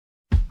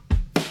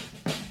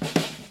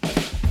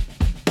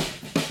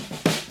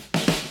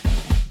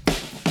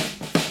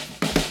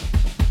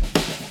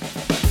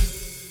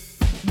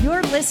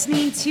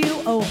listening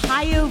to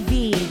Ohio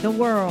v. the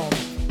World,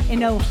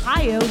 an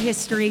Ohio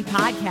history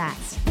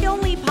podcast. The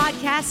only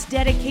podcast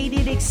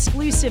dedicated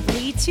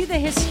exclusively to the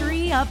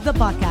history of the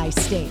Buckeye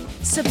State.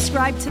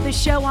 Subscribe to the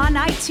show on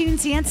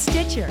iTunes and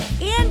Stitcher.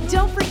 And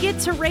don't forget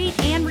to rate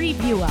and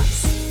review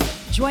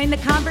us. Join the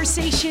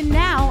conversation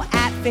now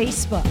at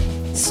Facebook.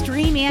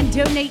 Stream and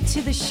donate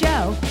to the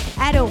show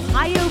at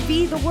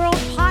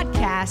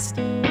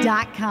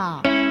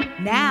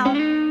OhioVTheWorldPodcast.com. Now,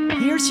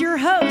 here's your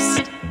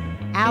host,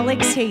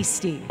 Alex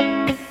Hasty.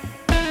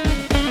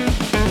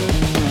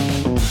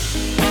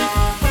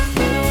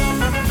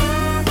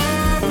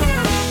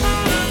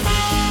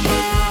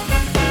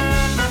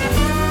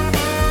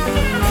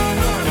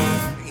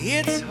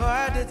 It's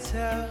hard to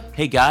tell.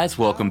 Hey guys,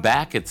 welcome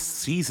back. It's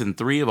season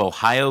 3 of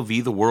Ohio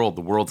v. the World,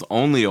 the world's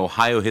only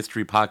Ohio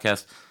history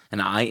podcast,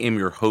 and I am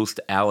your host,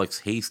 Alex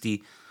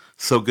Hasty.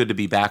 So good to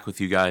be back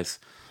with you guys,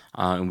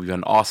 and we've got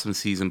an awesome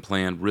season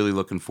planned. Really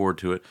looking forward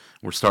to it.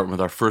 We're starting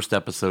with our first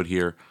episode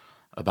here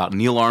about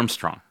Neil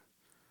Armstrong,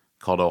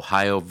 called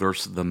Ohio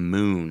versus the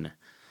Moon.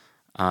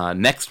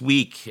 Next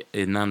week,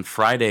 and on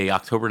Friday,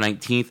 October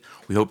 19th,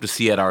 we hope to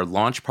see you at our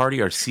launch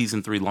party, our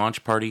season 3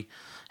 launch party.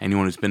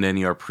 Anyone who's been to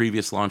any of our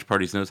previous launch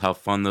parties knows how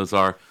fun those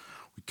are.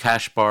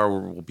 Cash bar,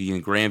 we'll be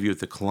in Grandview at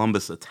the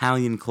Columbus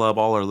Italian Club.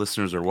 All our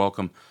listeners are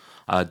welcome.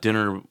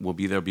 Dinner will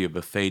be there, be a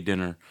buffet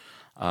dinner.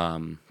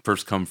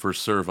 First come,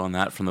 first serve on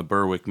that from the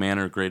Berwick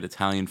Manor. Great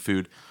Italian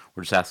food.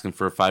 We're just asking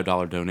for a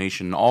 $5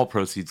 donation. All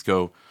proceeds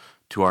go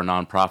to our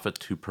nonprofit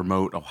to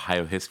promote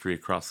Ohio history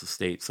across the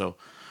state. So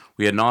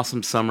we had an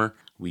awesome summer.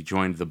 We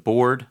joined the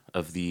board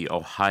of the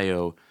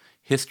Ohio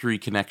History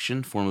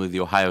Connection, formerly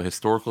the Ohio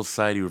Historical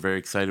Society. We're very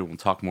excited. We'll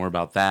talk more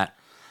about that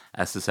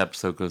as this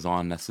episode goes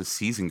on, as this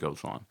season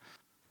goes on.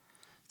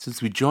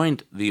 Since we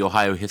joined the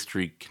Ohio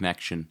History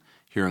Connection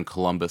here in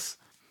Columbus,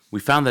 we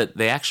found that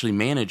they actually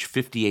manage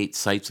 58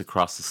 sites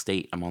across the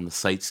state. I'm on the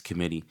sites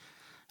committee,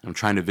 and I'm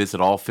trying to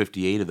visit all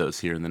 58 of those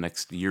here in the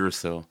next year or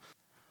so.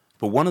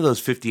 But one of those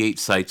 58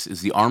 sites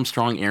is the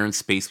Armstrong Air and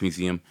Space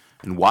Museum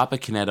in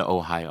Wapakoneta,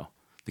 Ohio.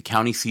 The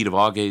county seat of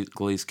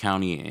Auglaize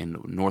County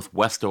in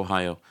northwest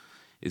Ohio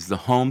is the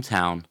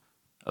hometown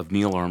of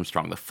Neil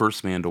Armstrong, the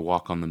first man to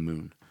walk on the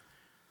moon.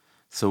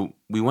 So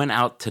we went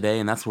out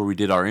today, and that's where we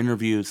did our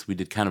interviews. We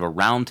did kind of a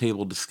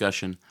roundtable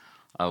discussion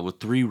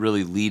with 3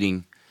 really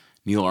leading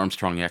Neil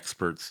Armstrong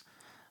experts,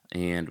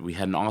 and we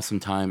had an awesome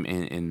time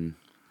in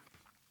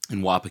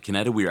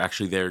Wapakoneta. We were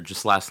actually there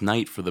just last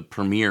night for the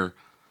premiere.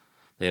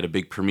 They had a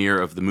big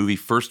premiere of the movie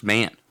First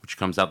Man, which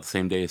comes out the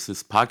same day as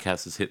this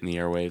podcast is hitting the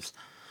airwaves,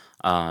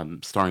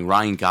 starring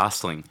Ryan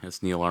Gosling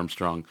as Neil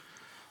Armstrong,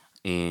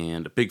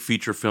 and a big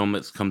feature film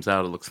that comes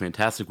out. It looks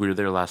fantastic. We were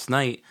there last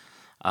night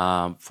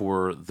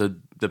for the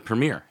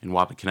premiere in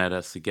Wapakoneta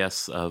as the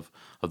guests of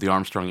the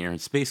Armstrong Air and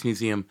Space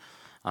Museum.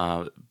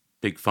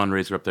 Big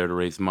fundraiser up there to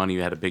raise money.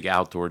 We had a big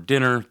outdoor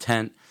dinner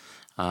tent,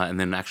 and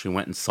then actually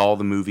went and saw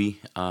the movie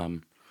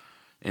in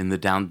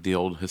the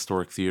old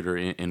historic theater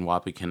in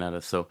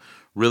Wapakoneta. So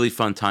really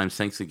fun times.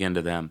 Thanks again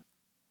to them.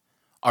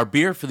 Our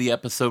beer for the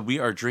episode, we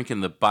are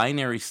drinking the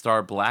Binary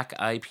Star Black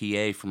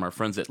IPA from our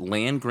friends at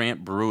Land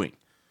Grant Brewing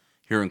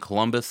here in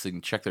Columbus. You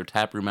can check their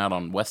tap room out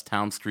on West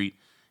Town Street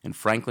in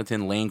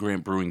Franklinton,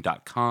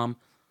 landgrantbrewing.com.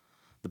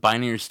 The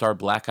Binary Star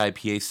Black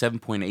IPA,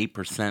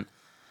 7.8%,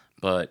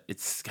 but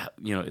it's got,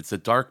 it's a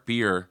dark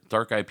beer,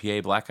 dark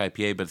IPA, black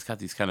IPA, but it's got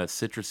these kind of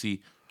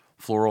citrusy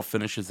floral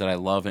finishes that I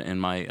love in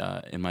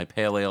my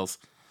pale ales.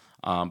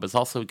 But it's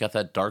also got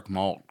that dark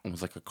malt,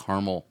 almost like a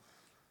caramel,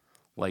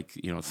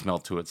 smell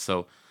to it.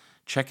 So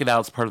check it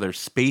out. It's part of their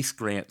Space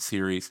Grant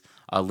series.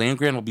 Land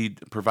Grant will be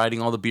providing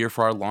all the beer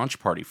for our launch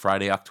party,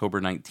 Friday, October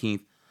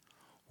 19th.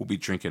 We'll be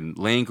drinking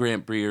Land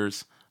Grant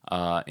beers,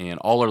 and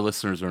all our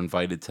listeners are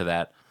invited to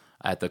that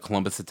at the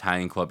Columbus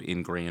Italian Club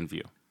in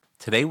Grandview.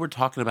 Today we're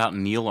talking about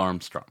Neil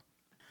Armstrong.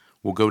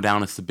 We'll go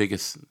down as the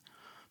biggest,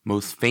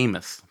 most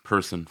famous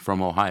person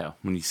from Ohio.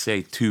 When you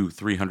say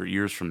 200-300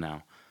 years from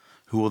now,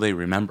 who will they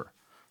remember?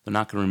 They're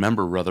not going to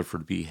remember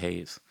Rutherford B.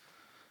 Hayes.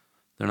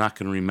 They're not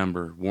going to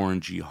remember Warren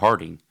G.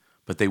 Harding,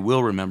 but they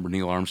will remember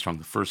Neil Armstrong,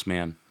 the first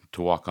man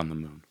to walk on the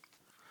moon.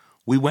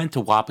 We went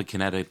to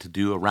Wapakoneta to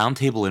do a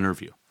roundtable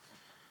interview.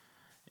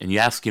 And you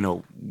ask,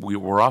 we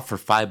were off for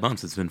 5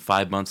 months. It's been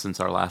 5 months since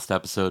our last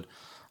episode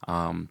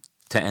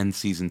to end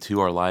season 2,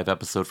 our live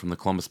episode from the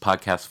Columbus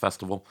Podcast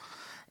Festival.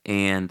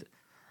 And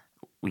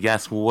we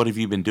asked, well, what have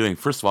you been doing?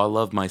 First of all, I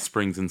love my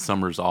springs and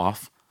summers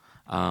off.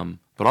 But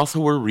also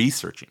we're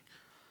researching.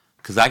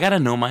 Because I got to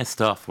know my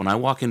stuff. When I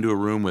walk into a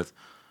room with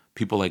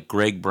people like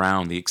Greg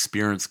Brown, the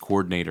experience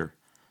coordinator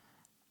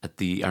at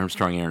the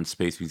Armstrong Air and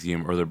Space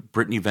Museum, or the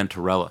Brittany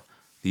Venturella,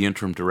 the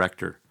interim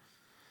director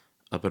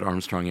up at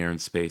Armstrong Air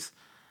and Space,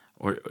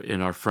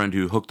 and our friend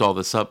who hooked all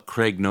this up,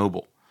 Craig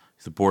Noble,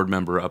 he's a board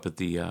member up at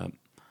the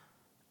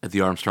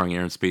Armstrong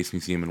Air and Space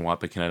Museum in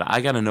Wapakoneta.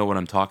 I got to know what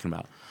I'm talking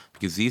about,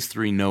 because these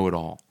 3 know it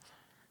all.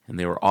 And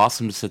they were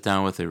awesome to sit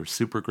down with. They were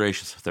super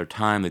gracious with their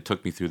time. They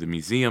took me through the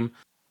museum,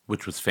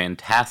 which was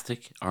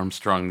fantastic,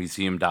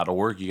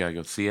 armstrongmuseum.org. You got to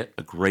go see it.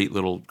 A great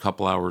little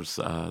couple hours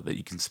that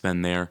you can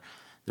spend there.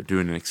 They're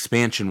doing an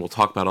expansion. We'll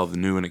talk about all the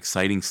new and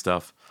exciting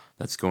stuff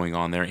that's going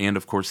on there. And,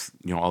 of course,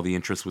 all the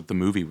interest with the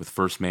movie with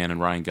First Man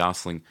and Ryan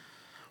Gosling.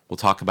 We'll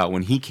talk about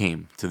when he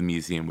came to the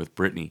museum with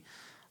Brittany,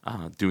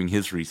 doing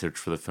his research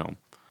for the film.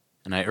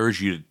 And I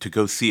urge you to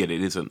go see it.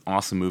 It is an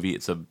awesome movie.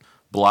 It's a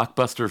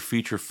blockbuster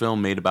feature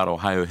film made about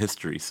Ohio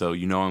history, so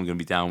I'm going to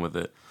be down with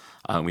it.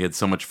 We had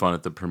so much fun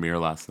at the premiere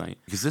last night.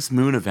 Because this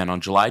Moon event on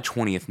July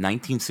 20th,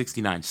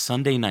 1969,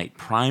 Sunday night,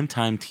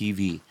 primetime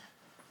TV,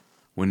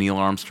 when Neil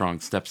Armstrong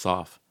steps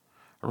off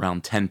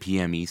around 10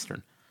 p.m.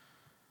 Eastern.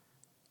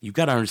 You've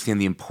got to understand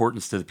the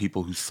importance to the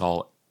people who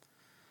saw it.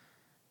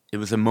 It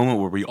was a moment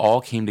where we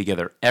all came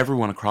together,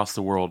 everyone across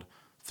the world,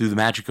 through the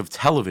magic of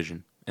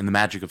television and the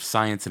magic of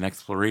science and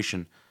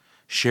exploration,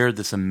 shared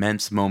this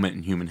immense moment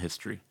in human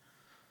history.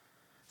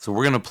 So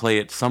we're going to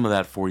play some of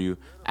that for you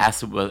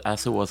as it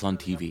was on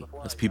TV,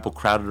 as people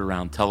crowded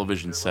around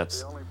television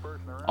sets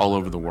all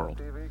over the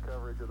world.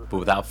 But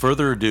without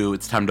further ado,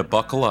 it's time to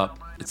buckle up.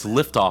 It's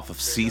liftoff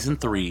of Season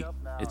 3.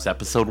 It's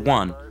Episode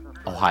 1,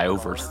 Ohio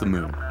vs. the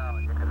Moon.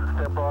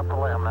 Step off the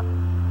limb.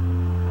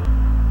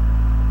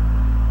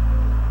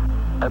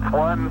 It's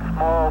one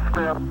small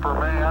step for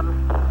man,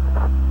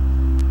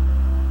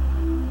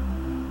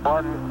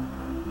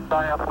 one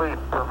giant leap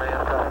for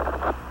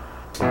mankind.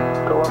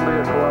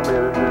 Columbia, this is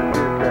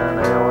Houston,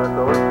 AOS,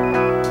 over.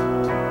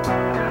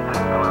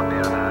 Houston,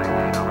 Columbia,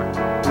 19, over.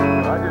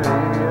 Roger,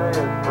 EVA is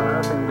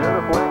progressing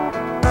beautifully.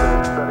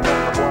 It's setting up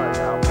the flight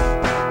now.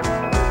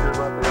 You're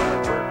about the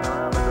only person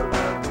around that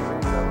doesn't have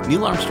TV coverage.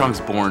 Neil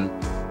Armstrong's born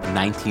in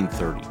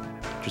 1930,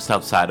 just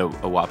outside of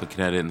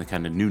Wapakoneta in the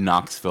kind of New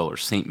Knoxville or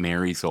St.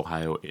 Mary's,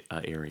 Ohio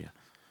area.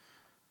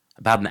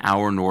 About an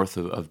hour north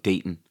of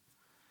Dayton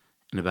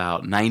and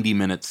about 90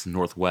 minutes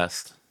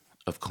northwest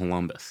of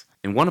Columbus.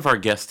 And one of our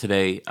guests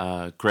today,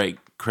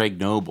 Craig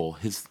Noble,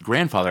 his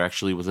grandfather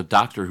actually was a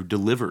doctor who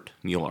delivered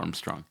Neil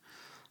Armstrong.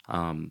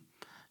 And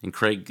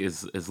Craig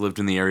has lived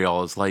in the area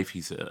all his life.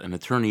 He's an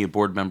attorney, a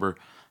board member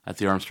at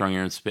the Armstrong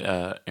Air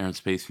and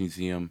Space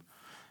Museum.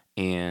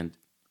 And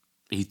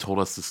he told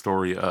us the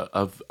story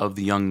of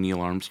the young Neil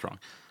Armstrong.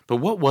 But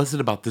what was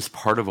it about this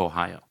part of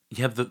Ohio?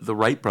 You have the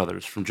Wright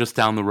brothers from just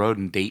down the road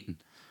in Dayton.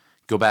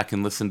 Go back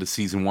and listen to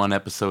Season 1,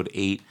 Episode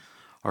 8,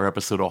 our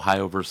episode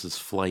Ohio versus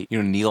Flight.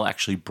 Neil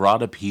actually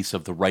brought a piece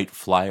of the Wright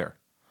Flyer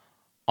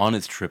on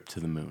his trip to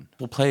the moon.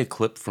 We'll play a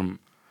clip from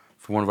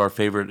one of our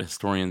favorite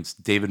historians,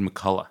 David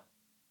McCullough,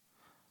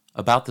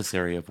 about this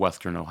area of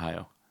western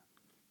Ohio.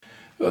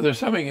 Well, there's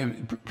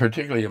something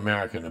particularly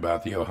American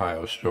about the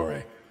Ohio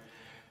story.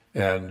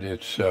 And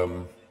it's,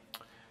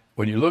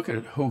 when you look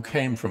at who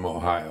came from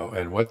Ohio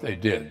and what they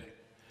did,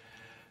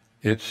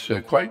 it's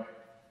quite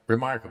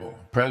remarkable.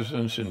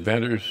 Presidents,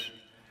 inventors,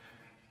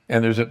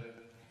 and there's a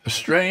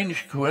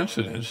strange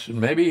coincidence,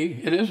 and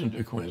maybe it isn't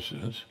a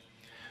coincidence,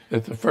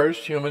 that the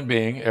first human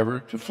being ever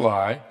to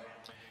fly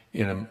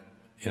in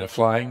a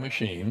flying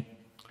machine,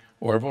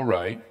 Orville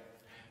Wright,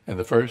 and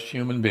the first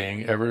human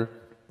being ever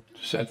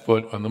to set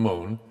foot on the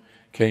moon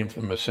came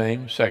from the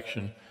same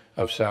section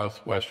of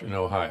southwestern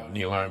Ohio,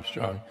 Neil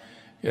Armstrong.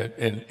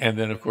 And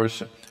then, of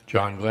course,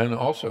 John Glenn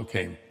also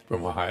came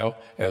from Ohio,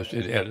 as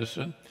did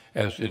Edison,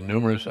 as did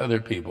numerous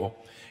other people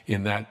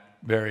in that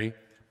very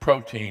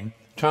protein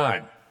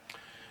time.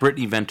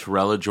 Brittany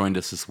Venturella joined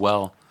us as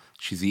well.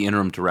 She's the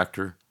interim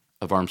director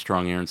of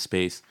Armstrong Air and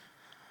Space.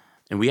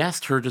 And we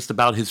asked her just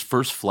about his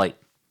first flight.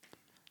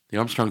 The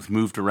Armstrongs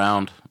moved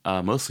around,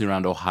 mostly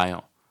around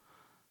Ohio.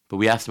 But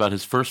we asked about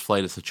his first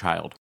flight as a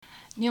child.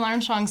 Neil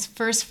Armstrong's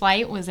first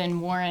flight was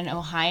in Warren,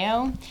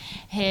 Ohio.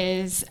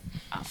 His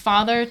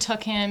father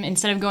took him,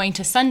 instead of going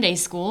to Sunday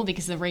school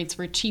because the rates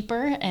were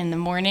cheaper in the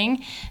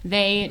morning,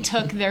 they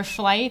took their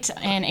flight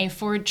in a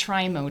Ford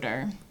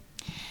Tri-Motor.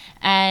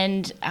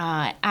 And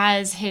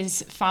as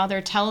his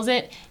father tells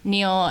it,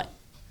 Neil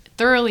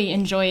thoroughly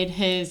enjoyed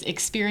his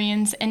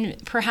experience,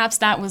 and perhaps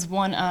that was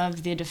one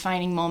of the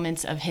defining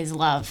moments of his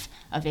love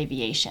of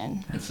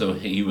aviation. And so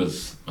he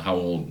was how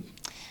old?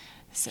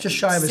 Just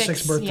shy of his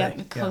sixth birthday.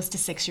 Yeah, close to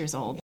 6 years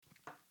old.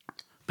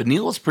 But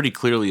Neil is pretty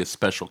clearly a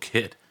special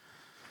kid.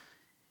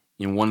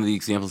 One of the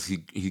examples,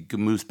 he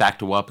moves back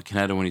to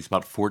Wapakoneta when he's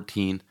about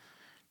 14.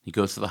 He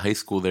goes to the high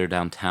school there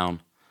downtown.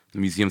 The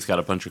museum's got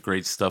a bunch of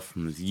great stuff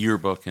from his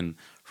yearbook and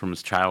from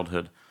his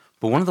childhood.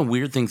 But one of the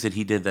weird things that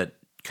he did that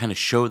kind of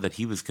showed that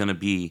he was going to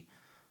be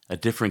a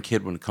different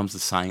kid when it comes to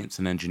science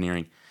and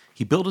engineering,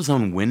 he built his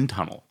own wind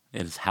tunnel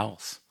at his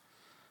house.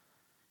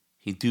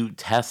 He'd do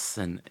tests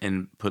and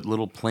put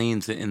little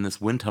planes in this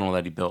wind tunnel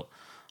that he built.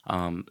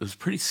 It was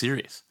pretty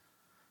serious.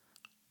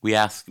 We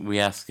ask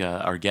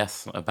our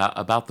guests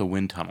about the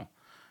wind tunnel.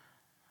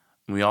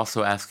 We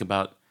also ask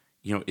about,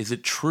 is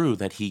it true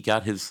that he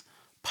got his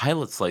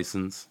pilot's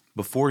license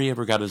before he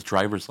ever got his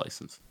driver's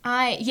license?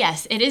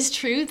 Yes, it is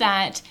true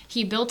that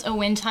he built a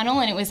wind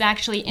tunnel, and it was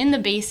actually in the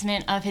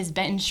basement of his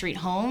Benton Street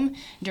home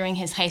during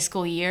his high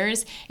school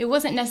years. It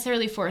wasn't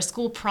necessarily for a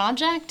school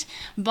project,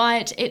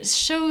 but it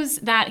shows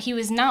that he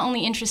was not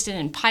only interested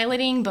in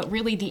piloting, but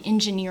really the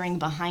engineering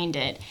behind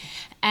it.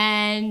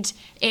 And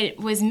it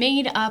was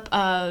made up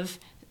of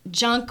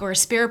junk or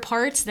spare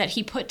parts that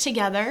he put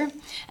together,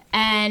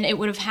 and it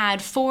would have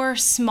had 4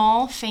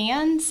 small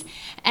fans,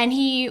 and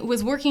he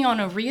was working on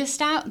a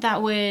rheostat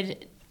that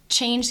would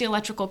change the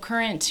electrical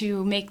current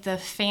to make the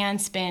fan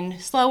spin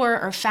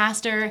slower or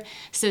faster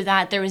so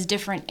that there was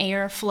different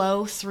air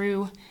flow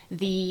through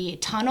the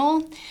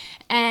tunnel.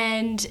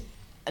 And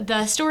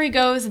the story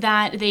goes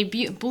that they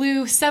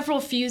blew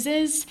several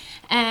fuses,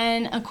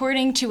 and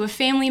according to a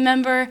family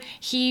member,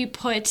 he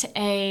put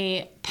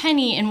a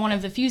penny in one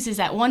of the fuses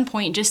at one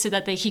point just so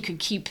that he could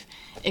keep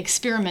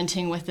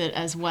experimenting with it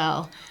as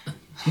well.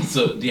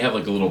 So do you have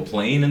like a little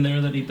plane in there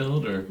that he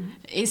built, or?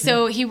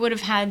 So he would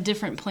have had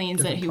different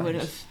planes that he would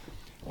have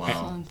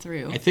flown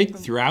through. I think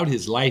throughout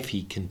his life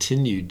he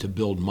continued to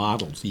build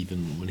models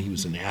even when he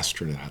was an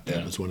astronaut.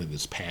 That was one of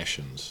his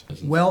passions.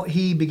 Well,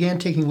 he began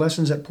taking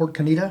lessons at Port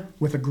Conita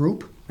with a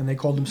group, and they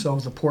called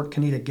themselves the Port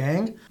Conita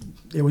Gang.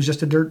 It was just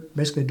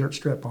basically a dirt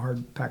strip, a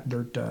hard-packed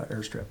dirt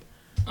airstrip.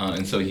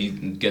 And so he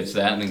gets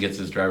that and then gets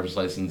his driver's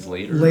license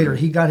later? Later.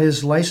 He got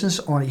his license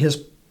on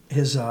his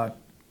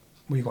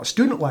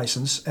student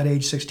license at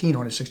age 16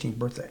 on his 16th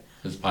birthday.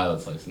 His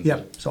pilot's license?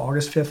 Yep, so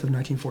August 5th of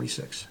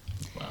 1946.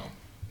 Wow.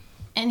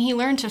 And he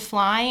learned to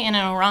fly in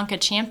an Aeronca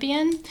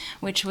Champion,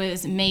 which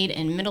was made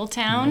in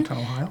Middletown,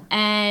 Ohio.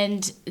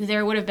 And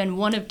there would have been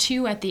one of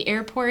 2 at the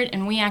airport,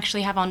 and we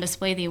actually have on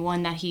display the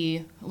one that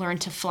he learned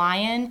to fly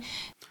in.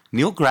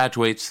 Neil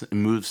graduates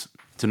and moves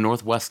to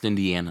Northwest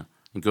Indiana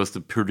and goes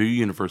to Purdue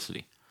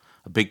University,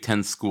 a Big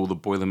Ten school, the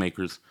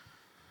Boilermakers,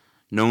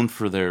 known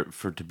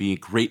to be a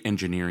great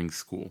engineering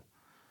school.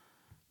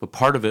 But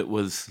part of it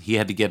was he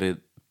had to get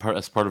it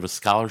as part of a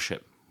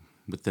scholarship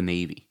with the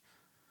Navy.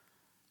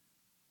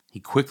 He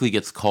quickly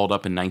gets called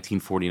up in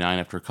 1949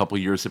 after a couple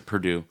years at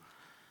Purdue,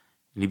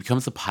 and he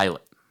becomes a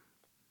pilot.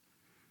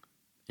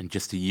 And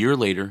just a year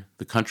later,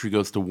 the country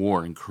goes to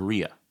war in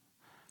Korea.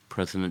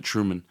 President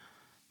Truman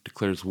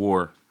declares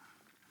war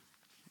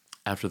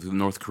after the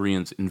North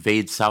Koreans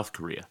invade South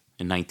Korea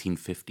in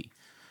 1950.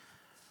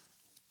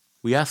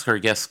 We asked our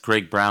guest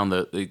Greg Brown,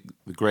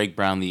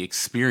 the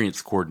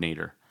experience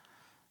coordinator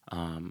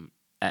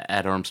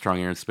at Armstrong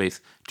Air and Space,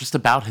 just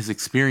about his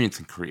experience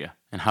in Korea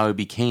and how he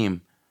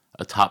became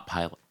a top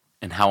pilot,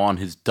 and how on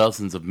his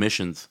dozens of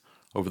missions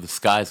over the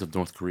skies of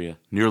North Korea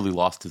nearly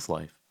lost his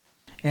life.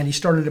 And he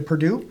started at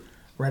Purdue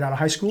right out of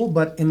high school,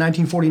 but in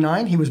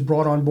 1949 he was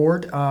brought on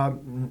board,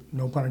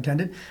 no pun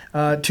intended,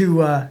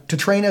 to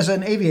train as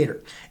an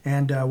aviator.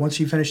 And once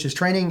he finished his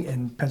training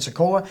in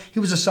Pensacola, he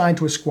was assigned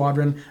to a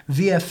squadron,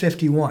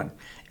 VF-51.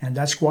 And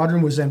that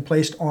squadron was then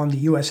placed on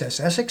the USS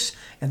Essex,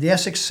 and the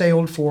Essex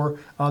sailed for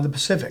the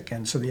Pacific.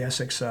 And so the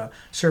Essex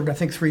served, I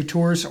think, 3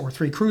 tours or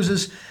 3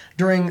 cruises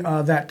during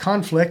that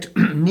conflict.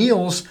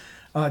 Neil's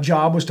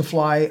job was to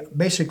fly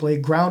basically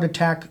ground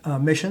attack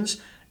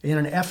missions in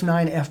an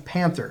F-9F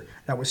Panther.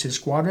 That was his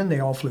squadron. They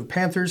all flew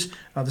Panthers,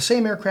 the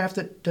same aircraft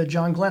that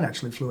John Glenn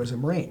actually flew as a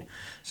Marine.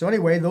 So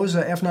anyway, those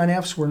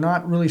F-9Fs were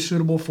not really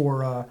suitable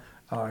for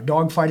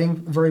dogfighting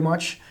very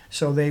much,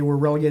 so they were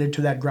relegated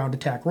to that ground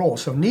attack role.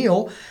 So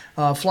Neil,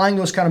 flying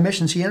those kind of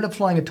missions, he ended up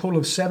flying a total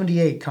of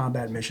 78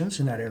 combat missions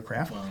in that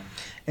aircraft. Wow.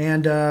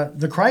 And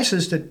the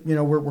crisis that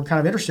we're kind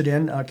of interested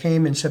in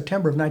came in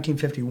September of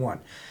 1951.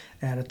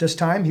 And at this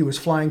time, he was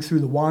flying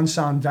through the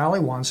Wonsan Valley.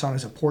 Wonsan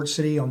is a port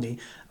city on the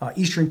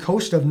eastern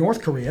coast of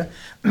North Korea.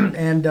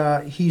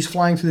 And he's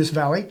flying through this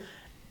valley,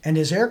 and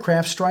his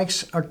aircraft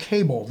strikes a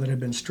cable that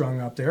had been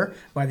strung up there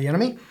by the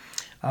enemy.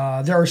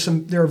 There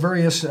are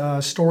various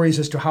stories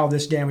as to how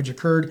this damage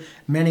occurred.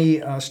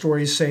 Many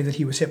stories say that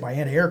he was hit by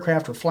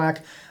anti-aircraft or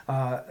flak.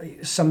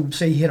 Some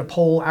say he hit a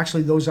pole.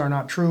 Actually, those are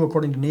not true,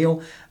 according to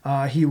Neil.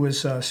 He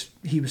was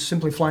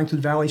simply flying through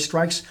the valley,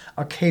 strikes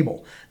a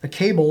cable. The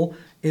cable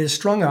is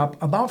strung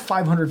up about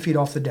 500 feet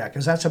off the deck,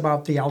 as that's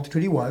about the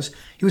altitude he was.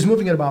 He was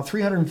moving at about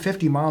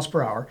 350 miles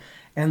per hour,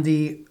 and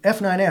the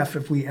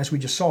F-9F, as we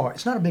just saw,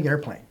 it's not a big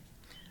airplane.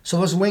 So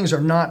those wings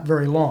are not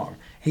very long.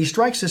 He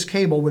strikes this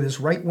cable with his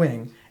right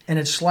wing, and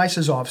it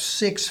slices off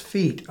 6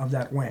 feet of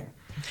that wing.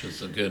 Which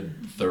is a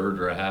good third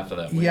or a half of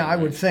that wing. Yeah, I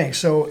would think.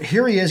 So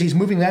here he is. He's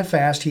moving that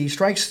fast. He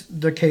strikes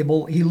the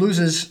cable. He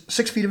loses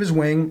 6 feet of his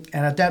wing,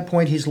 and at that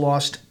point he's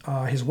lost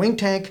his wing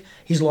tank.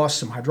 He's lost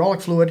some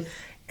hydraulic fluid.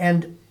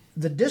 And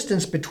the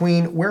distance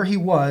between where he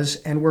was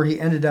and where he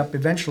ended up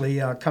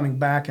eventually coming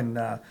back and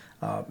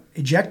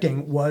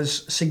ejecting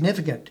was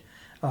significant.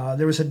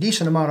 There was a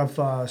decent amount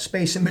of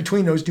space in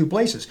between those 2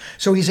 places.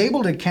 So he's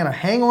able to kind of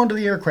hang on to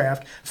the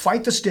aircraft,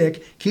 fight the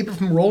stick, keep it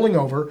from rolling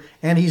over,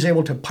 and he's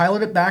able to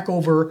pilot it back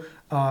over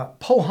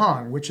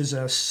Pohang, which is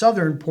a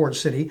southern port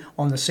city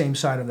on the same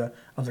side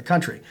of the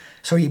country.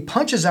 So he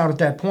punches out at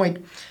that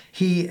point.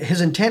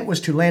 His intent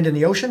was to land in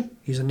the ocean.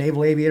 He's a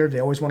naval aviator.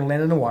 They always want to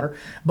land in the water.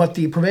 But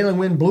the prevailing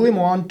wind blew him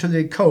on to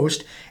the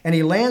coast, and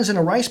he lands in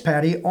a rice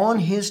paddy on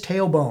his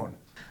tailbone.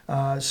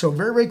 So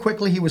very, very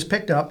quickly he was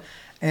picked up,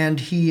 and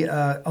he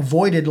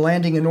avoided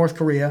landing in North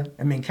Korea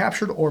and being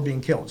captured or being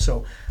killed.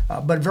 So,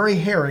 but very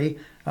hairy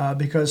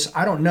because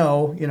I don't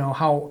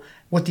know,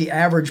 what the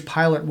average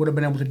pilot would have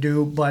been able to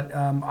do, but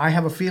I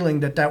have a feeling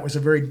that was a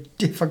very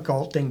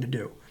difficult thing to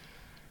do.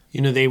 You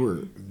know, they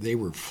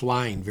were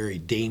flying very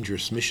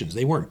dangerous missions.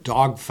 They weren't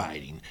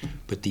dogfighting,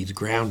 but these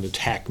ground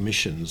attack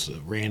missions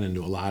ran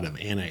into a lot of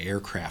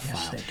anti-aircraft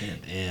fire,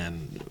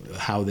 and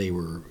how they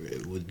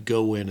would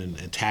go in and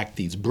attack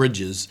these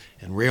bridges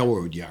and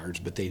railroad yards,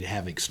 but they'd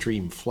have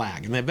extreme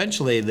flak. And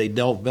eventually they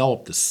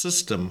developed a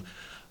system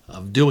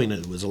of doing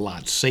it was a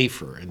lot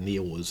safer, and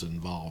Neil was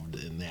involved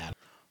in that.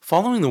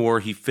 Following the war,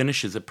 he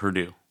finishes at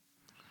Purdue.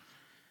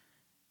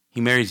 He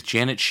marries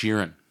Janet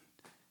Sheeran.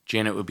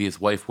 Janet would be his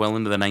wife well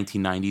into the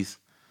 1990s.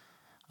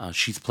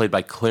 She's played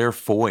by Claire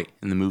Foy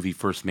in the movie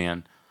First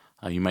Man.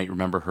 You might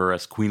remember her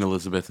as Queen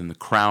Elizabeth in The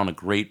Crown, a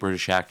great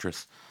British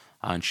actress.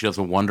 And she does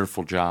a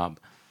wonderful job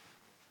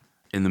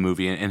in the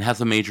movie and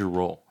has a major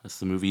role, as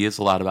the movie is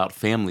a lot about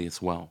family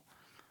as well.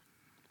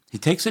 He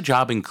takes a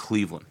job in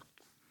Cleveland.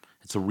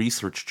 It's a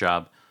research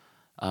job,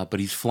 but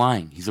he's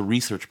flying. He's a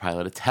research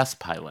pilot, a test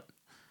pilot.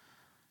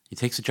 He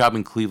takes a job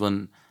in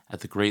Cleveland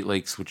at the Great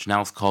Lakes, which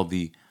now is called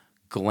the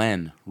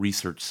Glenn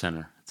Research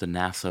Center. It's a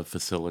NASA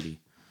facility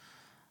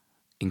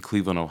in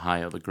Cleveland,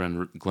 Ohio, the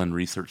Glenn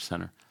Research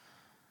Center.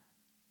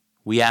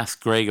 We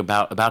asked Greg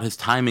about his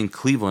time in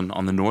Cleveland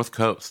on the North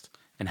Coast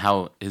and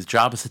how his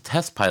job as a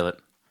test pilot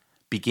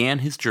began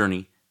his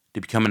journey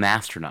to become an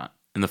astronaut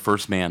and the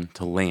first man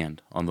to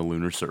land on the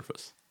lunar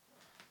surface.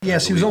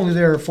 Yes, he was only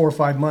there 4 or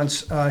 5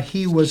 months.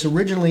 He was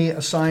originally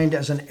assigned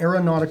as an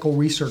aeronautical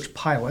research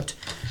pilot.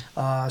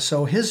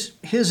 So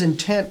his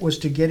intent was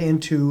to get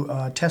into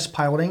test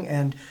piloting,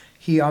 and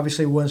he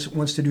obviously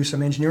wants to do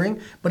some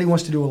engineering, but he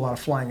wants to do a lot of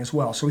flying as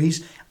well. So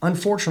he's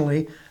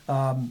unfortunately,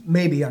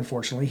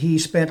 he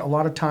spent a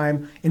lot of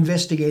time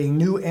investigating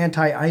new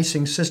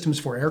anti-icing systems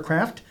for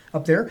aircraft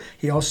up there.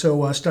 He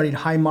also studied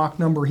high Mach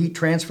number heat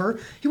transfer.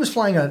 He was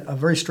flying a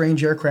very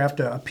strange aircraft,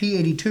 a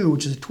P-82,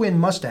 which is a twin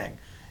Mustang.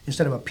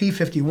 Instead of a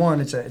P-51,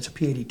 it's a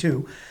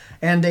P-82.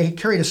 And they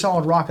carried a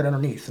solid rocket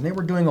underneath. And they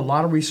were doing a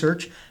lot of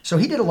research. So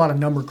he did a lot of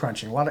number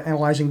crunching, a lot of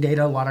analyzing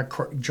data, a lot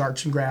of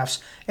charts and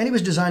graphs. And he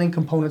was designing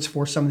components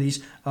for some of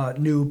these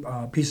new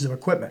pieces of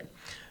equipment.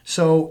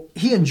 So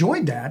he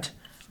enjoyed that.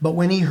 But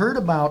when he heard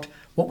about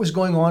what was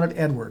going on at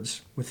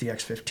Edwards with the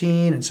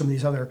X-15 and some of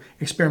these other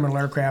experimental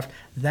aircraft,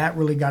 that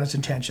really got his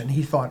attention.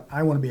 He thought,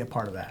 I want to be a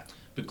part of that.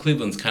 But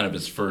Cleveland's kind of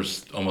his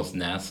first almost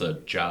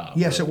NASA job.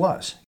 Yes, it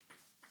was.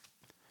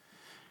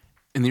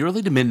 In the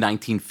early to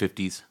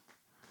mid-1950s,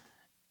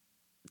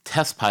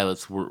 test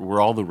pilots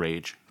were all the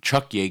rage.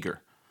 Chuck Yeager,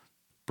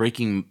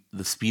 breaking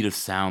the speed of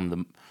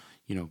sound,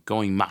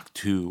 going Mach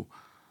 2,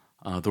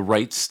 the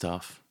right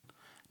stuff.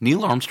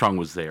 Neil Armstrong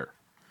was there.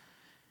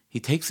 He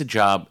takes a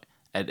job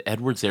at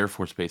Edwards Air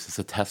Force Base as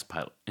a test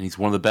pilot, and he's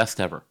one of the best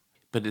ever.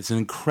 But it's an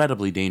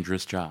incredibly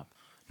dangerous job.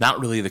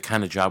 Not really the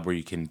kind of job where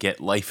you can get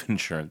life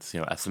insurance,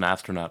 as an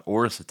astronaut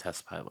or as a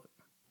test pilot.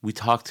 We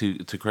talked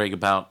to Greg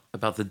about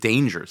the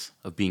dangers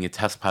of being a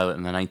test pilot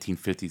in the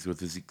 1950s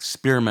with his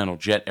experimental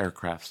jet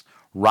aircrafts,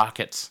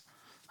 rockets,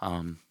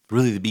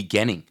 really the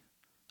beginning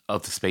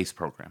of the space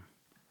program.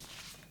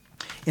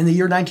 In the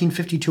year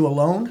 1952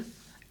 alone,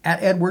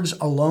 at Edwards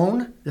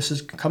alone,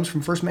 comes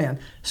from First Man,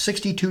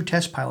 62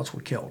 test pilots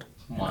were killed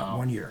in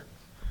 1 year.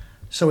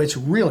 So it's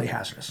really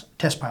hazardous,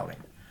 test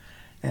piloting.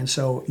 And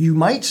so you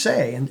might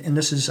say, and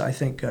this is, I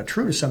think,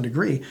 true to some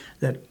degree,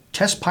 that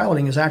test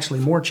piloting is actually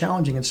more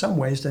challenging in some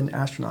ways than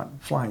astronaut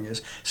flying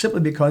is, simply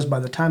because by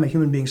the time a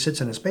human being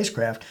sits in a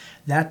spacecraft,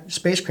 that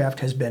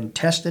spacecraft has been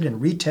tested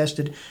and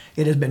retested.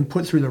 It has been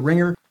put through the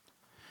ringer.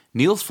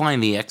 Neil's flying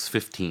the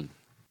X-15,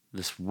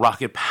 this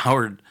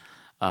rocket-powered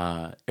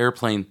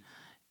airplane.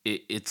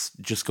 It's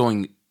just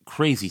going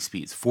crazy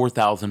speeds,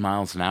 4,000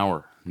 miles an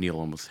hour, Neil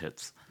almost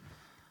hits.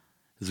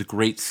 There's a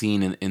great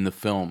scene in the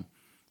film.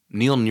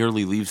 Neil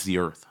nearly leaves the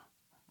Earth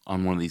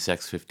on one of these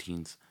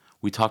X-15s.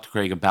 We talked to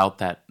Greg about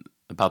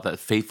that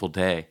fateful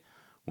day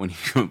when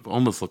he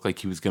almost looked like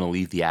he was going to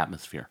leave the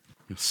atmosphere.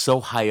 He was so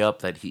high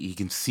up that he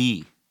can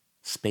see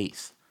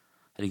space,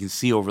 that he can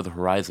see over the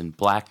horizon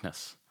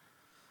blackness,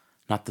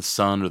 not the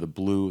sun or the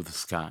blue of the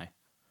sky.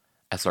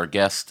 As our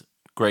guest,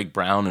 Greg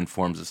Brown,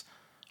 informs us,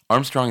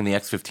 Armstrong and the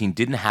X-15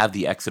 didn't have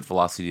the exit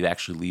velocity to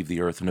actually leave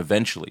the Earth and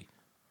eventually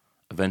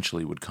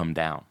would come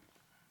down.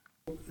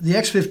 The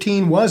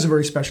X-15 was a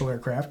very special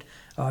aircraft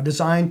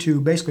designed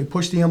to basically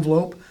push the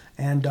envelope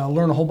and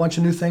learn a whole bunch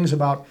of new things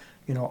about,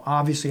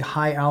 obviously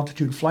high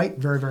altitude flight,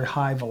 very, very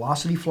high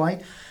velocity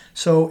flight.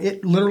 So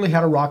it literally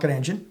had a rocket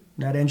engine.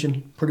 That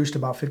engine produced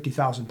about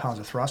 50,000 pounds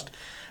of thrust.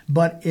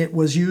 But it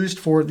was used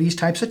for these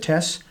types of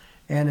tests.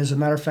 And as a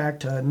matter of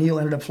fact, Neil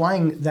ended up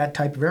flying that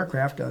type of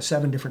aircraft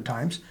 7 different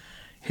times.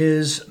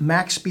 His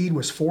max speed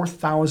was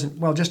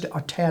 4,000, just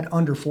a tad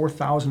under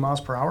 4,000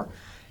 miles per hour.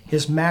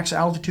 His max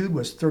altitude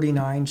was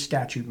 39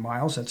 statute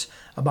miles. That's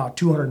about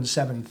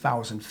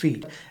 207,000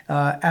 feet.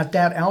 At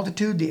that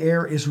altitude, the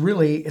air is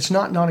it's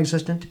not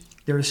non-existent.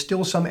 There is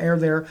still some air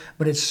there,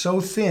 but it's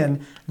so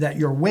thin that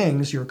your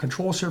wings, your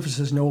control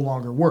surfaces no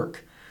longer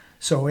work.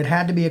 So it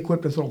had to be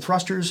equipped with little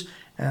thrusters,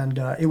 and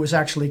it was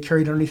actually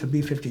carried underneath a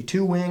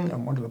B-52 wing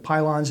on one of the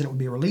pylons, and it would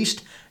be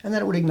released, and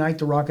then it would ignite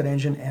the rocket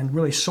engine and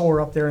really soar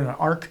up there in an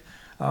arc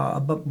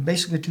but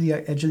basically to the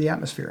edge of the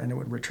atmosphere, and it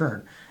would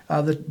return.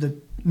 The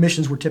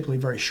missions were typically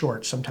very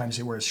short. Sometimes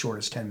they were as short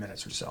as 10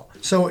 minutes or so.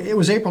 So it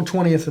was April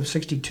 20th of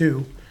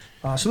 62.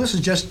 So this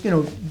is just,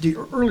 the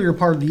earlier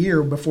part of the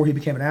year before he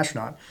became an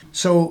astronaut.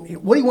 So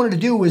what he wanted to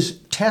do was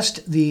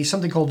test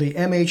something called the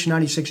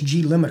MH96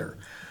 G limiter.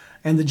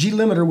 And the G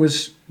limiter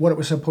was what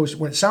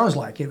it sounds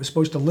like. It was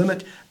supposed to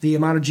limit the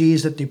amount of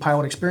Gs that the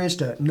pilot experienced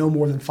to no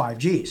more than 5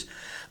 Gs.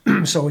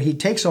 So he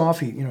takes off,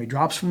 he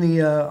drops from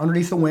the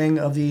underneath the wing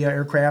of the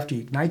aircraft,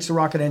 he ignites the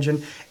rocket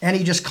engine, and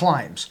he just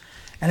climbs.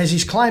 And as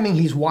he's climbing,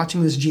 he's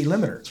watching this G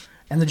limiter.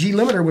 And the G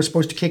limiter was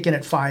supposed to kick in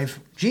at 5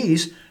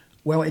 Gs.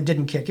 Well, it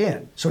didn't kick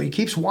in. So he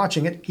keeps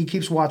watching it.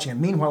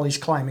 Meanwhile, he's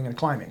climbing and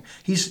climbing.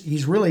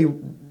 He's really,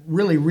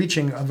 really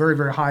reaching a very,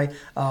 very high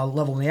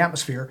level in the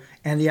atmosphere,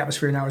 and the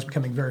atmosphere now is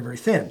becoming very, very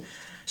thin.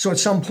 So at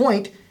some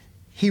point,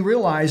 he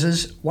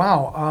realizes,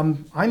 wow,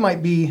 I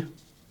might be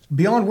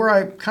beyond where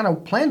I kind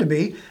of plan to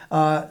be.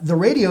 The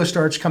radio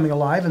starts coming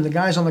alive, and the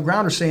guys on the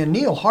ground are saying,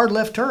 Neil, hard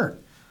left turn.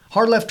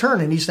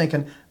 And he's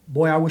thinking,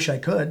 boy, I wish I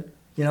could.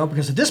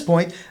 Because at this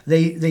point,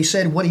 they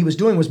said what he was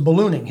doing was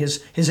ballooning.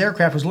 His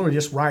aircraft was literally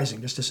just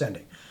rising, just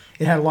descending.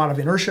 It had a lot of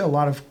inertia, a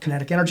lot of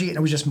kinetic energy, and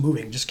it was just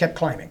moving, just kept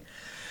climbing.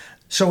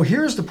 So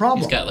here's the problem.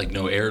 He's got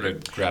no air to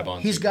grab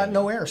onto. He's got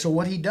no air. So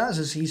what he does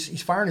is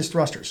he's firing his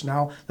thrusters.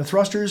 Now, the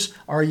thrusters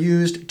are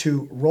used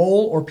to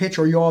roll or pitch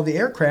or yaw the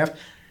aircraft,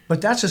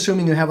 but that's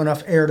assuming you have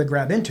enough air to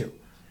grab into.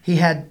 He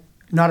had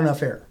not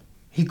enough air.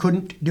 He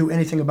couldn't do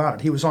anything about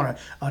it. He was on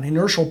an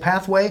inertial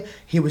pathway.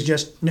 He was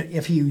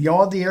if he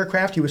yawed the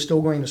aircraft, he was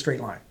still going in a straight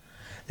line.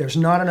 There's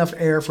not enough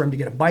air for him to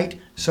get a bite,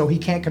 so he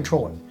can't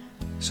control it.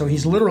 So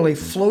he's literally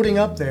floating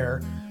up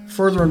there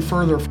further and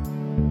further.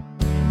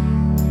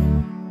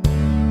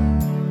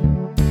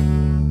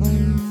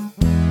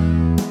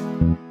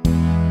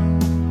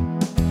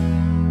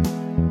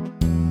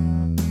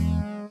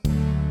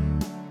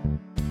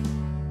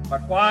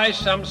 But why,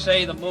 some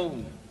say, the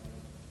moon?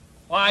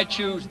 Why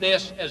choose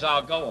this as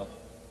our goal?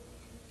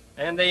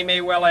 And they may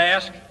well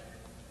ask,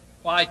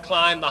 why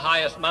climb the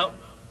highest mountain?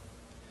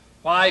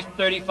 Why,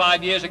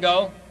 35 years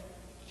ago,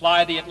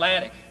 fly the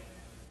Atlantic?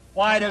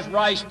 Why does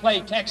Rice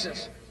play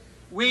Texas?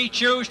 We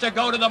choose to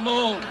go to the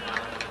moon.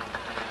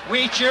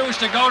 We choose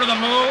to go to the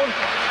moon.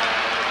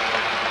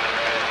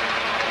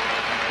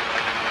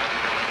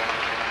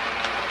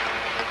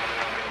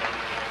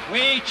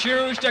 We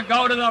choose to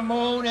go to the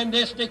moon in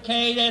this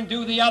decade and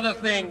do the other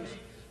things.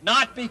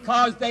 Not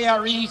because they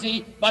are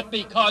easy, but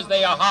because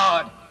they are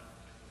hard.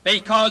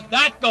 Because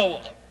that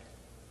goal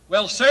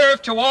will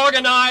serve to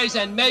organize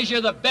and measure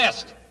the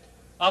best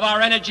of our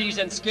energies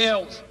and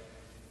skills.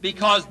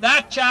 Because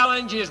that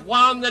challenge is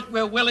one that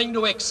we're willing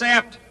to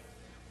accept,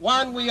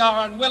 one we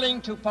are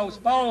unwilling to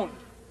postpone,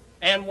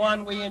 and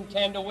one we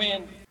intend to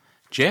win.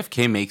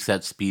 JFK makes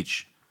that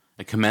speech,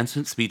 a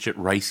commencement speech at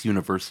Rice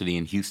University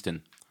in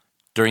Houston,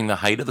 during the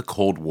height of the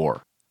Cold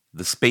War.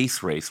 The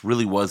space race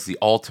really was the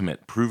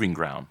ultimate proving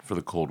ground for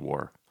the Cold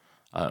War.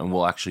 And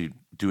we'll actually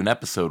do an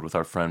episode with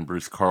our friend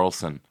Bruce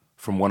Carlson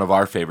from one of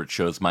our favorite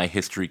shows, My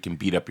History Can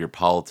Beat Up Your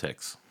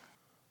Politics,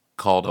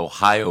 called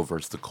Ohio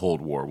versus the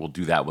Cold War. We'll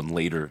do that one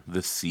later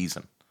this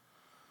season.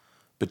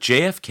 But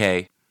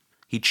JFK,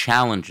 he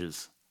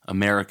challenges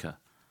America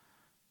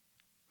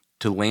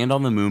to land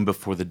on the moon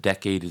before the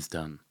decade is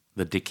done.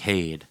 The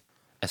decade,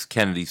 as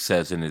Kennedy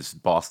says in his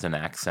Boston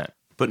accent.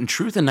 But in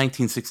truth, in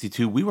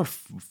 1962, we were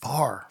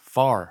far,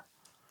 far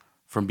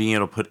from being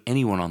able to put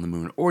anyone on the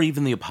moon, or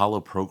even the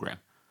Apollo program.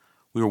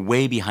 We were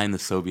way behind the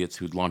Soviets,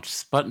 who'd launched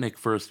Sputnik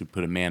first, who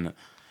put a man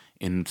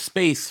in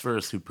space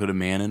first, who put a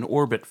man in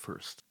orbit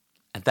first.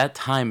 At that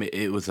time,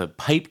 it was a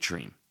pipe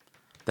dream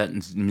that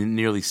in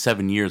nearly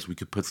 7 years we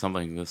could put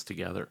something like this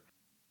together.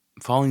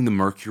 Following the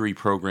Mercury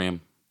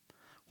program,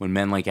 when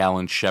men like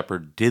Alan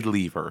Shepard did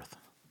leave Earth,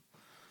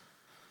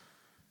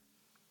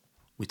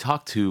 we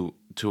talked to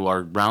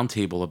our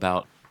roundtable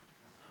about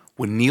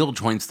when Neil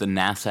joins the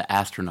NASA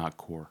Astronaut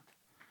Corps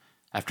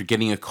after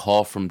getting a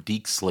call from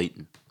Deke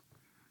Slayton.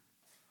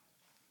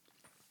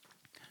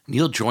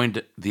 Neil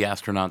joined the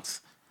astronauts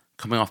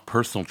coming off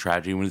personal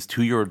tragedy when his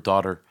 2-year-old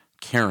daughter,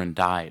 Karen,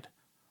 died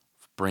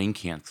of brain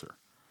cancer.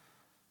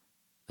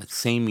 That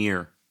same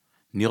year,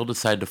 Neil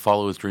decided to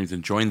follow his dreams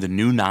and join the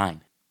New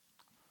Nine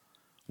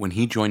when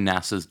he joined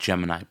NASA's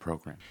Gemini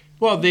program.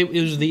 Well, it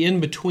was the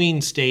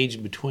in-between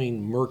stage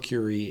between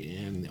Mercury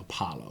and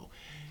Apollo.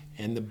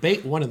 And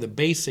one of the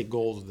basic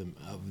goals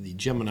of the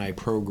Gemini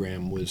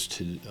program was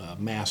to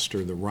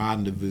master the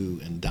rendezvous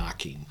and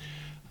docking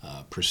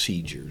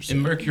procedures.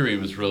 And Mercury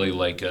was really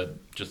like a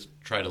just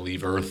try to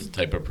leave Earth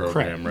type of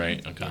program,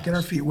 correct. Right? Okay. Get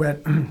our feet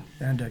wet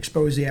and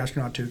expose the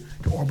astronaut to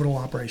orbital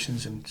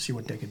operations and see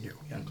what they can do.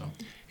 Yeah. Okay.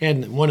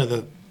 And one of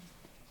the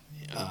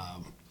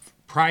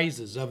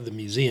prizes of the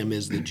museum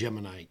is the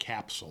Gemini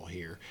capsule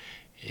here.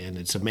 And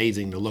it's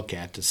amazing to look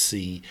at to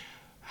see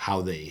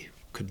how they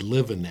could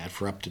live in that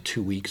for up to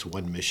 2 weeks.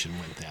 One mission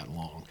went that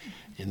long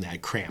in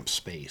that cramped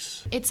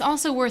space. It's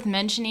also worth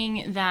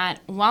mentioning that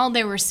while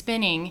they were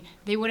spinning,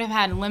 they would have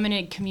had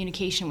limited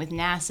communication with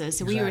NASA.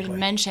 So we already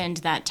mentioned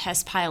that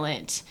test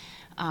pilot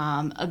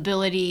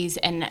abilities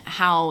and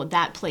how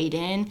that played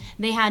in.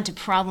 They had to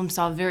problem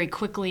solve very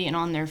quickly and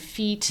on their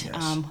feet.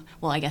 Yes.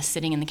 Well, I guess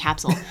sitting in the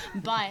capsule.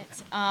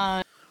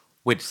 But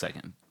Wait a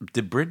second.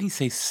 Did Brittany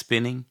say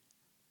spinning?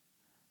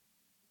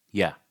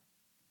 Yeah.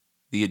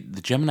 The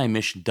Gemini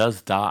mission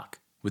does dock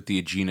with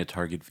the Agena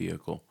target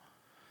vehicle.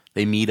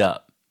 They meet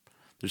up.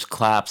 There's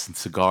claps and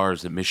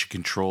cigars at Mission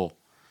Control.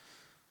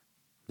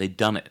 They've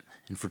done it.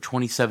 And for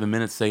 27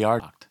 minutes, they are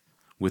docked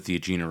with the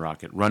Agena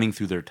rocket, running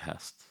through their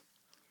tests.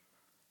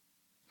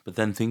 But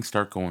then things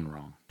start going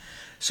wrong.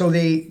 So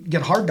they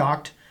get hard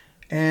docked,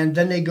 and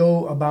then they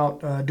go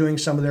about doing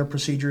some of their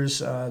procedures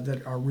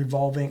that are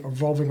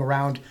revolving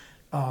around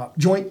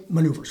joint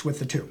maneuvers with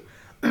the two.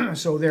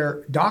 So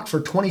they're docked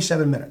for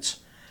 27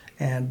 minutes.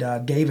 And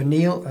Dave and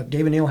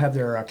Neil have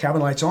their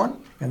cabin lights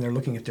on, and they're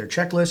looking at their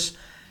checklists,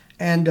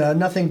 and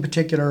nothing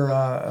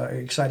particular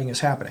exciting is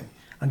happening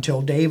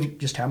until Dave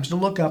just happens to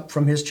look up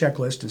from his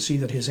checklist and see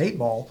that his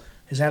 8-ball,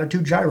 his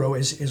attitude gyro,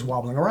 is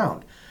wobbling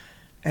around.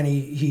 And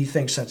he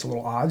thinks that's a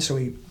little odd, so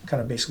he kind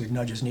of basically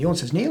nudges Neil and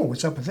says, "Neil,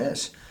 what's up with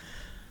this?"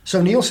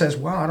 So Neil says,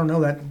 "Well, I don't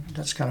know,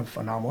 that's kind of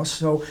anomalous."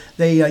 So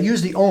they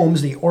use the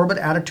OMS, the Orbit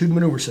Attitude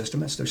Maneuver System.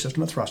 That's their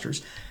system of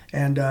thrusters.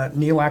 And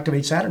Neil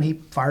activates that, and he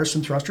fires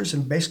some thrusters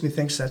and basically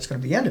thinks that's going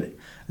to be the end of it.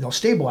 They'll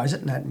stabilize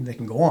it, and they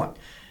can go on.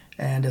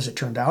 And as it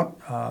turned out,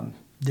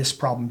 this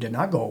problem did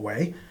not go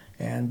away.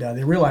 And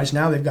they realize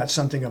now they've got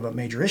something of a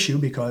major issue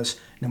because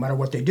no matter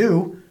what they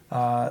do,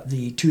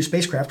 the two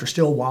spacecraft are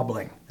still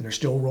wobbling. And they're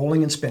still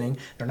rolling and spinning.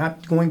 They're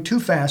not going too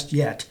fast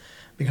yet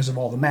because of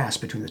all the mass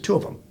between the two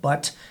of them.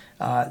 But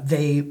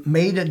they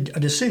made a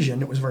decision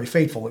that was very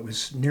fateful. It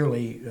was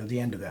nearly the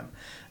end of them.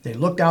 They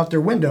looked out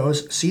their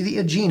windows, see the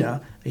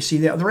Agena, they see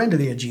the other end of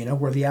the Agena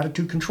where the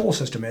attitude control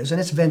system is,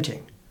 and it's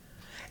venting.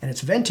 And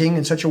it's venting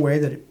in such a way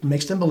that it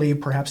makes them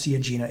believe perhaps the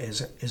Agena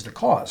is the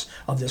cause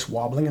of this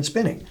wobbling and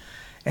spinning.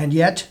 And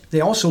yet,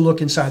 they also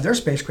look inside their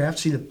spacecraft,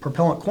 see the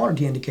propellant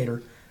quantity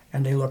indicator,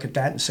 and they look at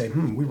that and say,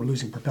 we were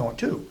losing propellant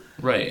too.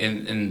 Right,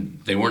 and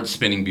they weren't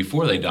spinning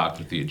before they docked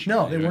with the Agena.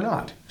 No, they were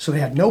not. So they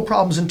had no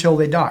problems until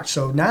they docked.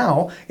 So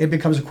now it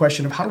becomes a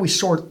question of how do we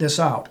sort this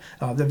out,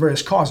 the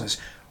various causes.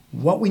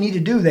 What we need to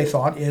do, they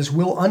thought, is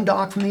we'll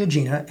undock from the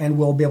Agena and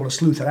we'll be able to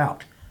sleuth it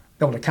out,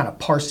 be able to kind of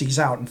parse these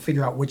out and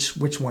figure out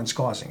which one's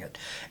causing it.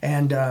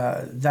 And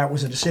that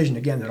was a decision,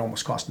 again, that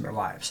almost cost them their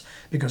lives.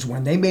 Because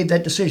when they made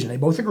that decision, they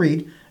both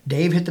agreed.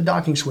 Dave hit the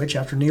docking switch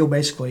after Neil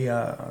basically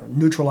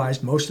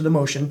neutralized most of the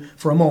motion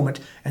for a moment.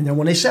 And then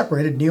when they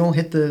separated, Neil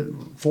hit the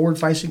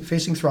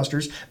forward-facing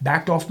thrusters,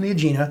 backed off from the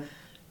Agena,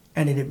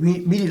 and it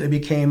immediately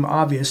became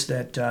obvious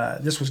that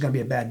this was going to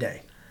be a bad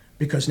day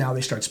because now they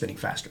start spinning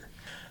faster.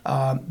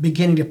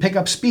 Beginning to pick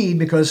up speed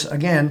because,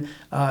 again,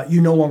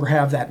 you no longer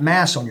have that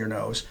mass on your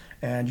nose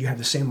and you have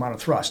the same amount of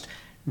thrust.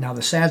 Now,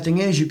 the sad thing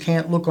is you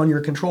can't look on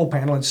your control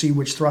panel and see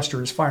which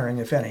thruster is firing,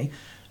 if any.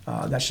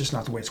 That's just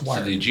not the way it's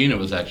wired. So the Agena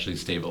was actually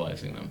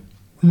stabilizing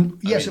them.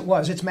 Yes, it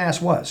was. Its mass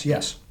was,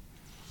 yes.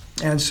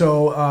 And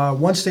so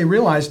once they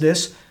realized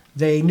this,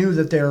 they knew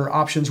that their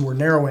options were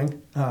narrowing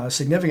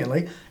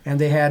significantly, and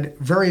they had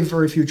very,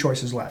 very few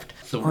choices left.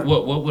 So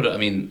what would, I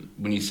mean,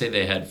 when you say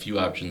they had few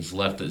options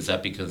left, is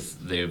that because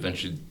they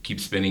eventually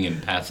keep spinning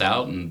and pass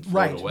out and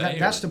float away? Right,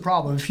 that's the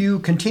problem. If you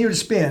continue to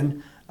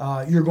spin,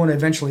 you're going to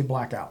eventually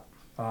black out.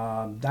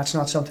 That's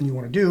not something you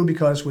want to do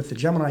because with the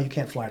Gemini, you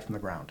can't fly it from the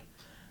ground.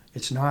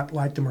 It's not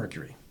like the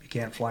Mercury. You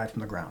can't fly it from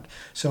the ground.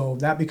 So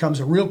that becomes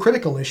a real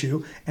critical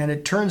issue, and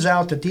it turns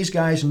out that these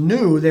guys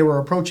knew they were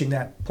approaching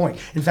that point.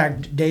 In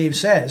fact, Dave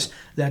says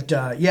that,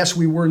 yes,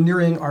 we were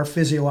nearing our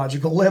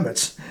physiological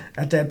limits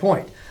at that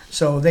point.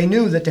 So they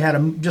knew that they had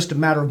just a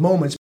matter of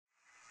moments.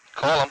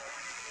 Call them.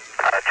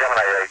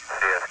 Gemini 8,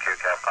 CSQ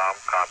Capcom,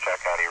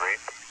 contact, how do you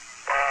read?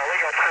 We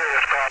got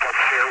serious problems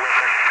here with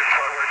the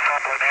forward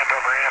coupling end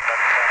over end,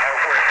 and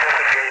we're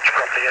disengaged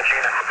from the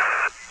Agena.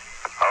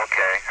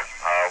 Okay,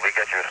 we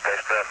got your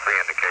spacecraft 3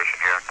 indication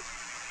here.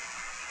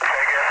 Say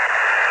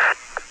again?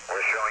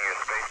 We're showing you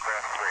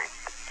spacecraft 3.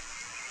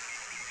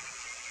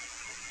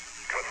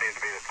 What seems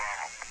to be the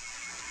problem?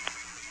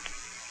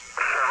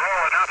 They're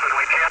rolling up and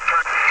we can't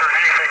turn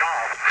anything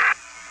off.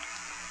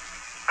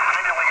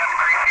 Signaling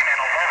increasing in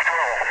a left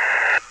roll.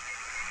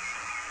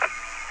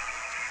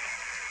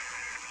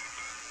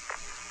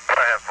 Go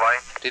ahead,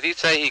 flight. Did he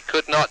say he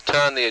could not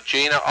turn the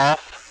Agena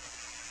off?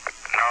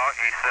 No,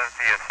 he says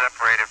he is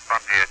separated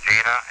from the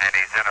Agena and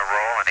he's in a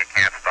roll and he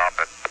can't stop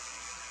it.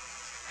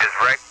 His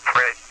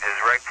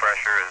rate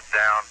pressure is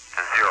down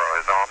to 0,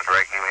 his ohms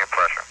rate helium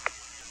pressure.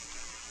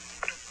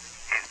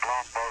 He's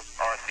blown both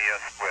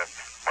RCS splits,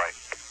 right?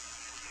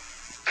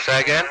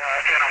 Say again?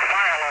 In a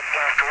violent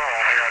left roll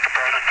here at the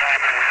present time,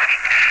 and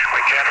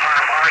we can't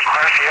harm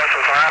RCS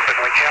is off and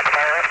we can't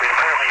fire it. We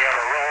currently have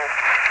a roll,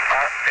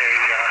 a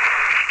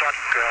stuck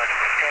gas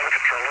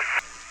controller.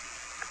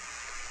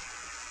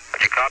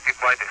 Would you copy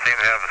flight? They seem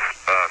to have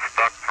a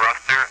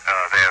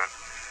thruster. They have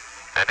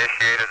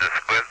initiated the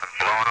squids and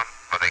blown them,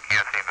 but they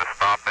can't seem to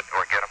stop it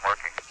or get them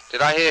working.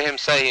 Did I hear him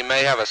say he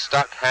may have a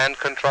stuck hand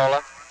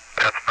controller?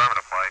 That's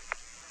affirmative, flight.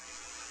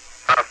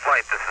 Not a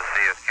flight, this is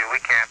CSQ. We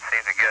can't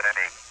seem to get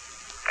any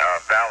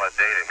valid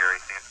data here. He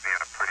seems to be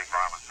in a pretty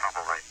violent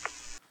trouble right now.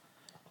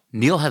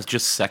 Neil has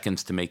just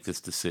seconds to make this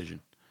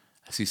decision.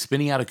 As he's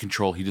spinning out of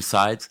control, he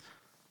decides,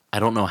 I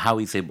don't know how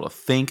he's able to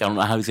think, I don't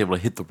know how he's able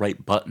to hit the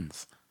right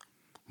buttons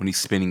when he's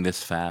spinning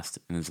this fast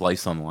and his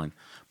life's on the line.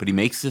 But he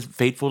makes the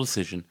fateful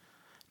decision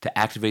to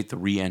activate the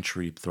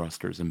re-entry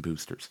thrusters and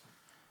boosters.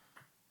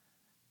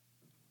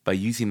 By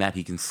using that,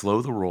 he can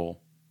slow the roll,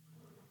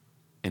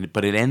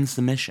 but it ends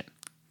the mission.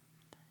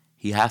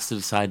 He has to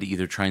decide to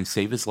either try and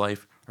save his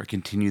life or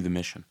continue the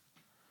mission.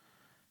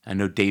 I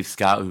know Dave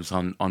Scott, who was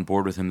on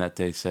board with him that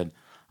day, said,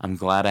 I'm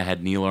glad I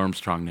had Neil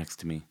Armstrong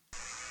next to me.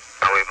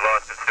 We've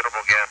lost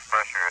considerable gas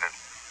pressure and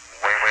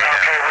it's way down.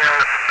 Okay,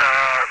 we're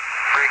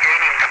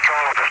regaining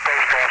control of the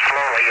spacecraft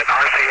slowly in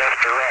RCS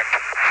direct.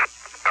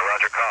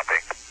 Roger,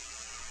 copy.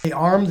 They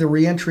armed the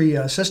reentry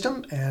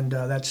system, and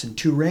that's in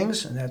 2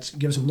 rings, and that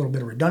gives them a little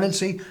bit of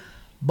redundancy.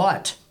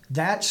 But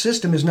that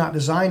system is not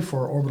designed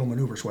for orbital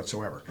maneuvers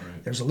whatsoever.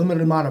 Right. There's a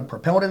limited amount of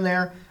propellant in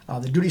there.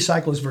 The duty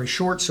cycle is very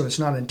short, so it's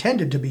not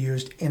intended to be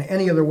used in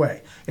any other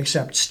way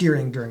except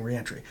steering during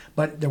reentry.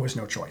 But there was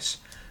no choice.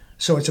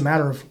 So it's a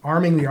matter of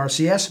arming the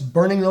RCS,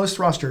 burning those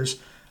thrusters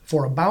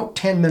for about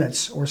 10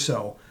 minutes or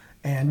so,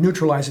 and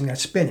neutralizing that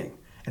spinning.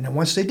 And then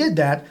once they did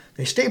that,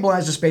 they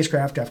stabilized the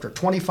spacecraft after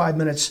 25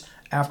 minutes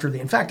after the...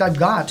 In fact, I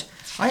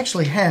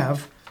actually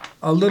have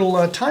a little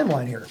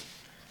timeline here.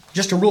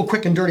 Just a real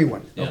quick and dirty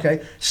one,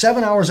 okay?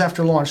 7 hours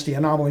after launch, the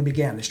anomaly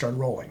began. They started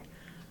rolling.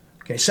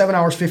 Okay, 7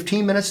 hours,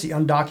 15 minutes, the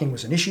undocking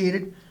was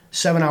initiated.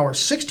 7 hours,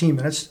 16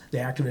 minutes, they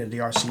activated the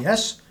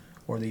RCS,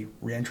 or the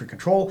reentry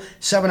control.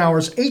 7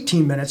 hours,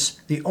 18 minutes,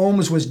 the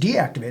OMS was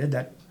deactivated,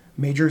 that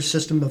major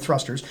system of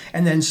thrusters.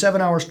 And then 7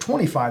 hours,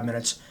 25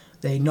 minutes,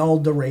 they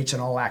nulled the rates in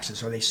all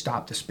axes, or they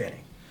stopped the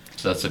spinning.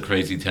 So that's a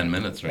crazy 10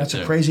 minutes right That's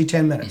there. a crazy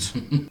 10 minutes,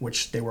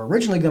 which they were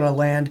originally going to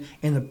land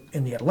in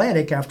the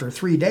Atlantic after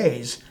 3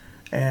 days,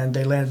 and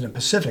they landed in the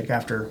Pacific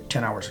after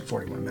 10 hours and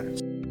 41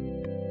 minutes.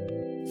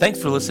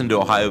 Thanks for listening to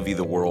Ohio v.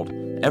 the World.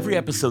 Every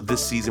episode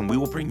this season, we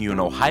will bring you an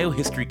Ohio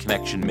History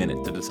Connection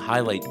Minute that is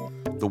highlight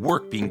the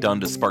work being done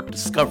to spark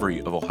discovery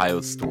of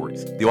Ohio's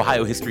stories. The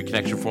Ohio History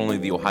Connection, formerly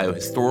the Ohio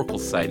Historical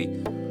Society,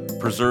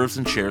 preserves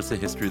and shares the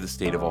history of the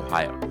state of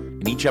Ohio.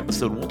 In each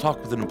episode, we'll talk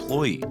with an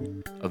employee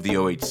of the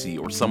OHC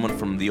or someone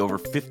from the over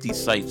 50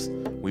 sites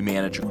we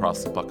manage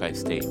across the Buckeye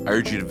State. I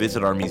urge you to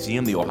visit our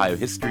museum, the Ohio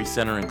History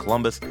Center in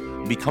Columbus,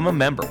 and become a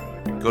member.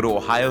 Go to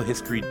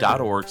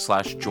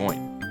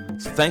ohiohistory.org/join.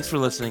 So thanks for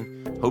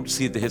listening. Hope to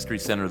see you at the History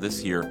Center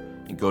this year,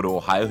 and go to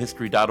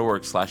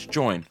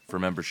ohiohistory.org/join for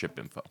membership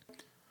info.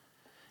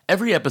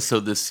 Every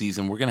episode this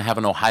season, we're going to have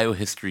an Ohio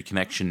History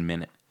Connection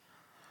Minute.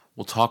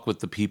 We'll talk with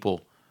the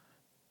people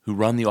who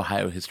run the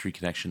Ohio History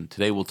Connection.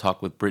 Today we'll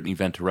talk with Brittany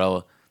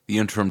Venturella, the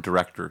interim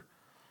director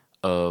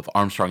of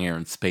Armstrong Air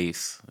and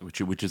Space,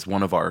 which is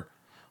one of our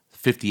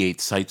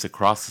 58 sites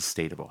across the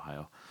state of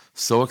Ohio.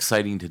 So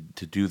exciting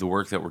to do the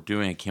work that we're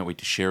doing. I can't wait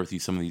to share with you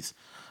some of these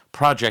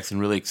projects and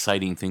really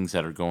exciting things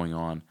that are going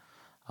on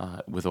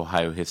with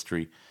Ohio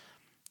history.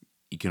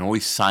 You can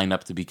always sign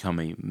up to become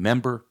a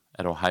member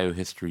at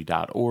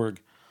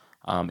ohiohistory.org.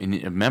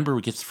 And a member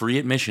gets free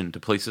admission to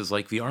places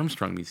like the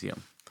Armstrong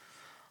Museum.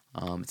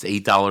 It's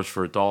 $8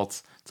 for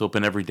adults. It's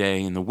open every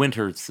day. In the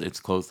winter,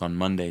 it's closed on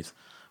Mondays.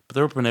 But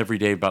they're open every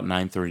day about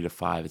 9:30 to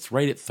 5. It's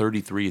right at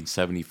 33 and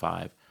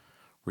 75,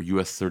 where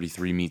US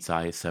 33 meets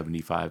IS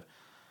 75.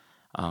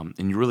 And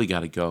you really got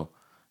to go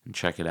and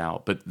check it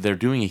out. But they're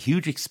doing a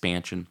huge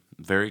expansion.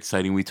 Very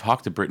exciting. We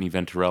talked to Brittany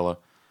Venturella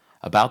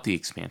about the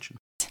expansion.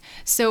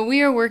 So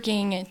we are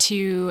working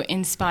to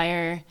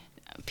inspire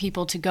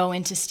people to go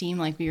into STEAM,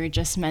 like we were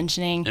just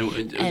mentioning.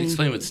 And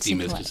explain what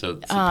STEAM is, just so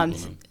people know.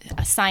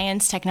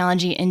 Science,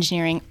 technology,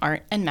 engineering,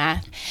 art, and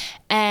math.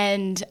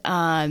 And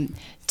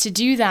to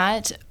do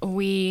that,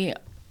 we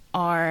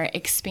are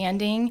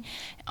expanding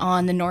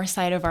on the north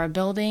side of our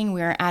building.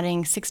 We are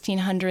adding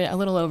a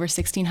little over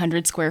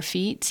 1,600 square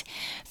feet.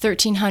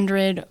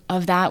 1,300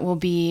 of that will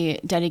be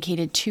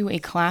dedicated to a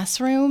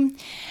classroom,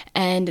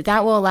 and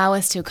that will allow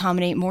us to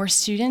accommodate more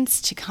students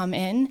to come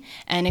in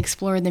and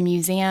explore the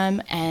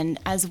museum, and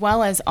as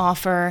well as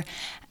offer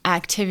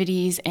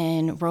activities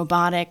in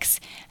robotics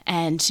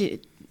and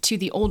to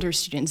the older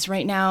students.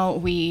 Right now,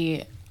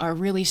 we are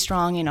really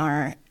strong in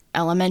our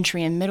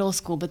elementary and middle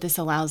school, but this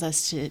allows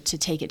us to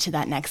take it to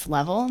that next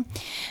level.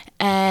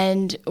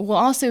 And we'll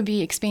also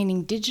be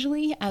expanding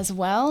digitally as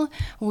well.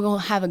 We'll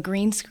have a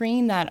green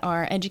screen that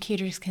our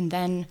educators can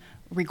then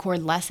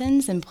record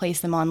lessons and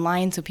place them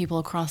online so people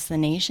across the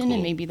nation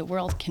and maybe the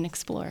world can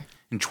explore.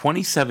 In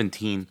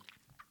 2017,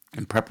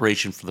 in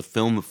preparation for the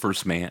film The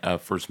First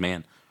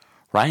Man,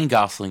 Ryan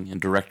Gosling and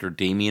director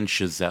Damien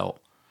Chazelle,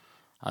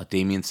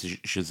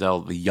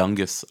 the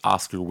youngest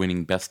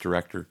Oscar-winning Best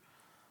Director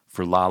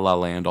for La La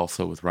Land,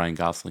 also with Ryan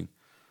Gosling,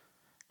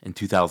 in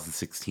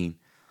 2016.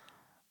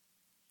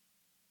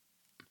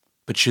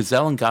 But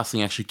Chazelle and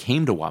Gosling actually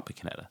came to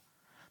Wapakoneta.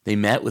 They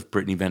met with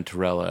Brittany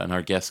Venturella and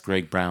our guest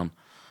Greg Brown,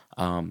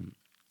 and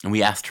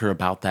we asked her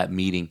about that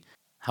meeting,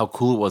 how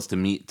cool it was to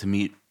meet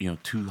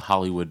two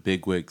Hollywood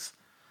bigwigs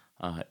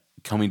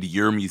coming to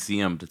your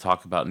museum to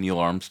talk about Neil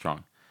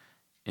Armstrong.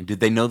 And did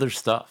they know their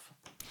stuff?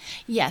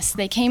 Yes,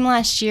 they came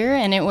last year,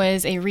 and it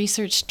was a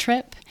research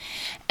trip,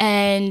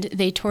 and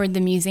they toured the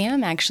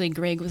museum. Actually,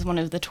 Greg was one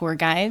of the tour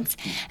guides,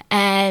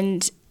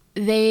 and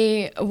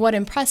what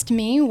impressed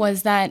me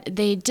was that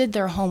they did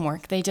their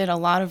homework. They did a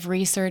lot of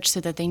research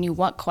so that they knew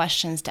what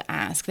questions to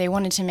ask. They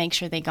wanted to make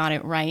sure they got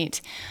it right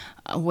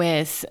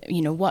with,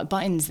 what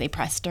buttons they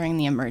pressed during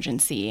the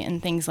emergency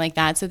and things like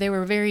that. So they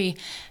were very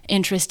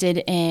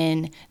interested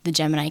in the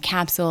Gemini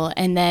capsule.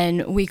 And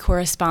then we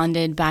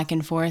corresponded back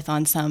and forth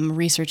on some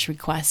research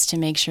requests to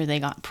make sure they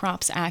got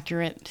props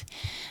accurate.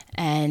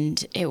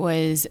 And it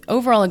was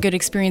overall a good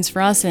experience for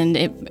us, and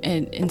it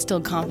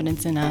instilled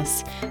confidence in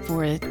us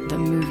for the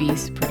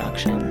movie's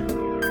production.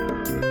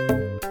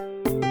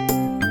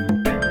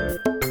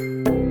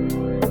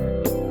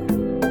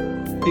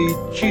 He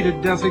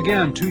cheated death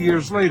again 2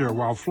 years later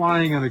while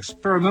flying an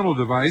experimental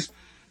device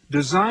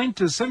designed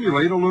to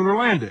simulate a lunar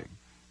landing.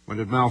 When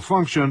it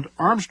malfunctioned,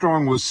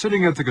 Armstrong was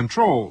sitting at the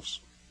controls.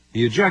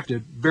 He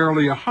ejected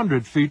barely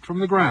 100 feet from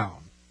the ground.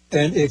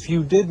 And if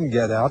you didn't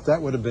get out,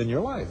 that would have been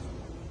your life.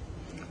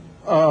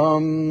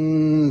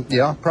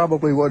 Yeah,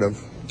 probably would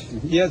have.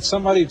 Yet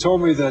somebody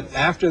told me that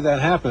after that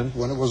happened,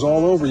 when it was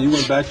all over, you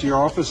went back to your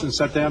office and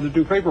sat down to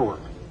do paperwork.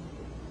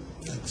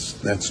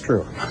 That's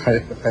true.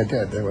 I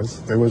did. There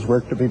was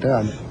work to be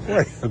done.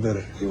 Wait a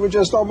minute. You were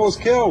just almost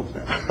killed.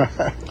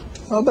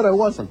 Oh, but I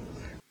wasn't.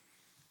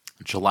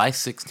 July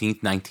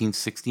 16th,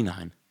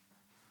 1969.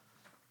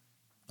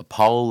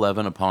 Apollo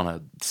 11 upon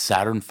a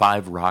Saturn V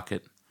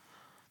rocket,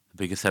 the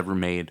biggest ever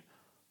made.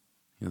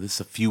 This is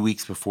a few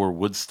weeks before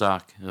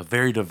Woodstock, a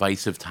very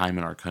divisive time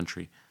in our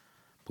country.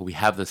 But we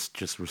have this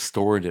just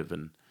restorative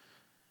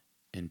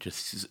and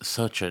just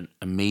such an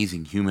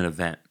amazing human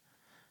event.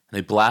 And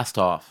they blast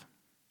off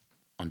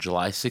on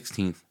July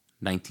 16th,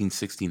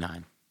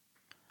 1969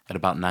 at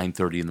about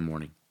 9:30 in the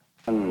morning.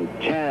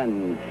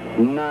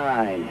 10,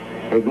 9,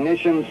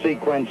 ignition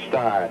sequence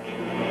starts.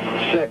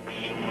 6,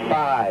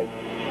 5,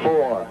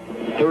 4,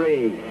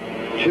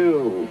 3,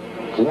 2,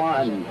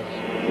 1,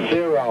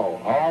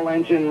 0. All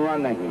engine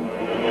running.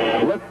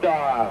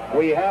 Liftoff.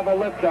 We have a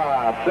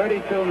liftoff.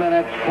 32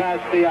 minutes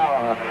past the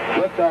hour.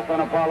 Liftoff on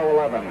Apollo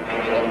 11.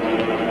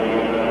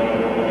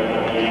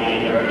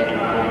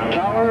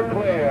 Tower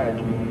cleared.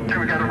 Okay,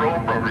 we got a roll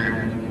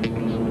program.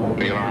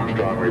 Neil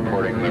Armstrong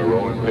reporting the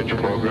roll and pitch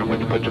program,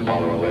 which puts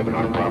Apollo 11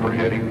 on a proper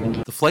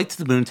heading. The flight to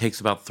the moon takes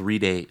about 3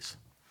 days.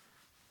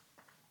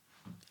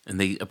 And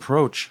they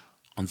approach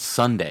on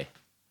Sunday,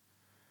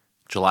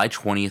 July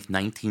 20th,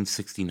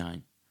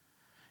 1969.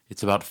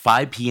 It's about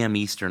 5 p.m.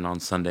 Eastern on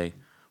Sunday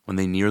when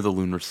they near the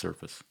lunar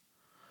surface.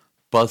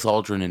 Buzz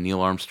Aldrin and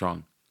Neil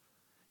Armstrong,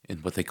 in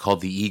what they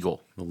called the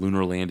Eagle, the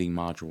lunar landing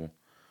module,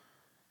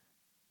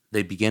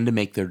 they begin to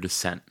make their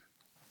descent.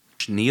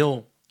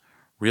 Neil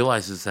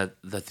realizes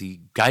that the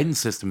guidance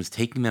system is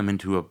taking them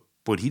into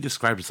what he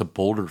described as a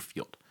boulder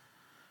field.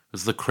 It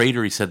was the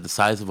crater, he said, the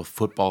size of a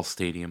football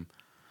stadium,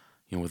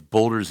 with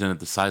boulders in it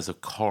the size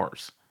of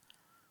cars.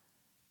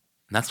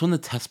 And that's when the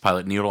test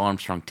pilot, Neil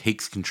Armstrong,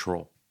 takes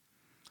control.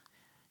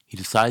 He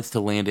decides to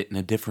land it in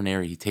a different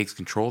area. He takes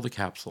control of the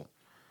capsule.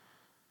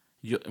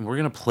 And we're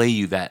going to play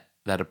you that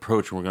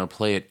approach, and we're going to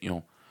play it,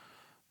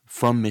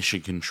 from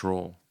mission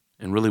control,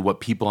 and really what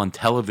people on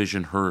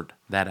television heard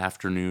that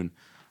afternoon,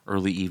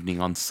 early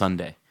evening on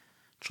Sunday,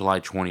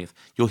 July 20th.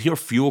 You'll hear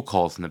fuel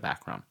calls in the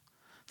background.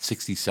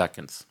 60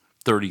 seconds,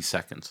 30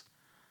 seconds.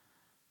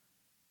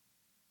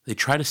 They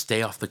try to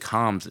stay off the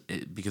comms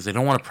because they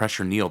don't want to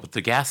pressure Neil, but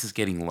the gas is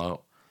getting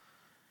low.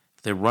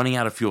 If they're running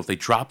out of fuel, if they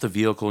drop the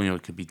vehicle,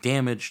 it could be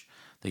damaged.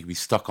 They could be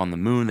stuck on the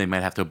moon. They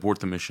might have to abort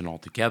the mission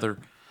altogether.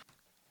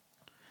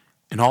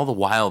 And all the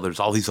while, there's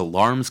all these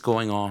alarms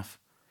going off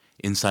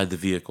inside the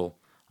vehicle.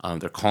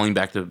 They're calling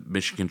back to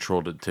mission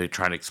control to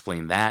try to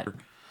explain that.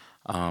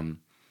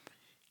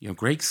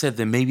 Greg said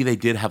that maybe they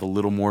did have a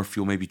little more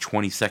fuel, maybe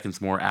 20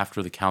 seconds more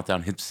after the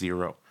countdown hit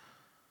 0,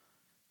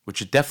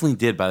 which it definitely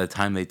did by the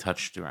time they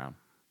touched ground.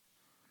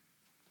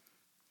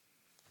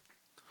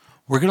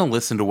 We're going to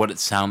listen to what it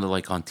sounded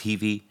like on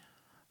TV,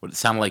 what it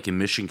sounded like in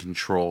mission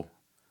control,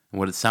 and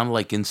what it sounded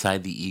like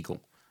inside the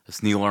Eagle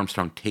as Neil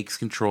Armstrong takes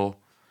control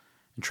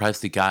and tries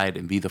to guide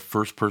and be the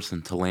first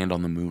person to land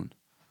on the moon.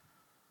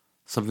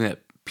 Something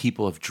that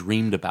people have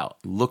dreamed about,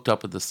 looked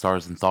up at the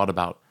stars and thought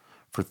about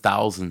for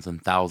thousands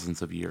and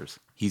thousands of years.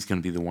 He's going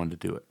to be the one to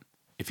do it,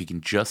 if he can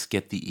just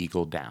get the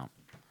Eagle down.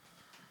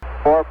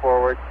 4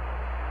 forward,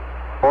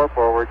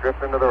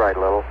 drifting to the right a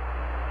little.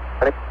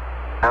 20,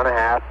 down a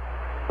half.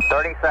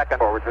 30 seconds.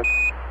 Forward, just.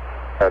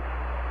 Good.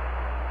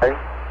 Okay.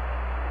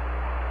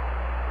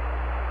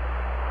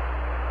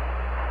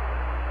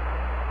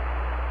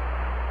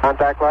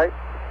 Contact light.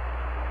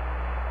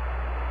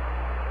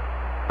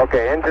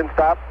 Okay, engine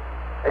stop.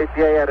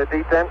 APA at a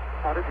detent.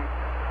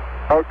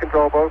 Nose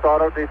control, both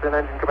auto, descent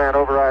engine command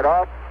override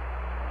off.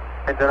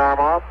 Engine arm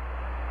off.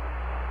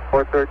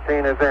 Port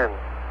 13 is in.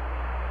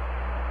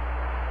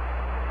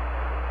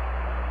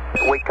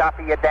 We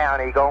copy you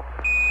down, Eagle.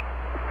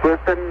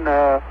 Houston,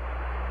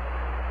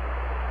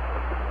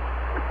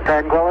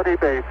 Tranquility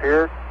Base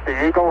here.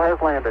 The Eagle has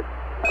landed.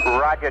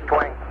 Roger,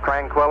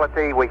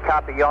 Tranquility. We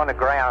copy you on the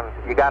ground.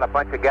 You got a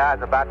bunch of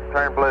guys about to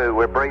turn blue.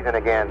 We're breathing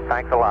again.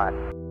 Thanks a lot.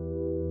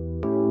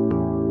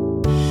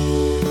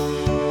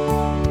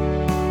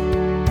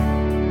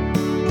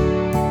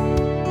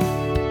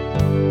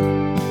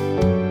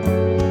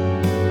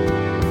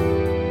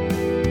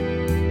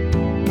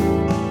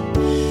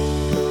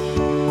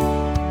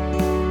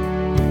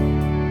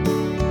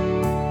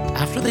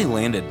 After they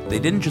landed, they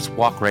didn't just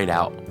walk right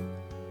out.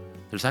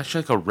 There's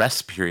actually like a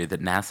rest period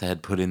that NASA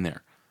had put in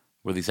there,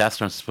 where these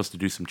astronauts are supposed to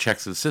do some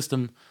checks of the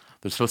system.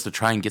 They're supposed to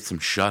try and get some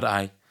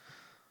shut-eye.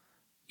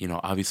 You know,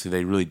 obviously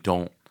they really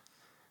don't.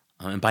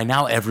 And by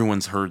now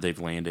everyone's heard they've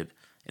landed.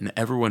 And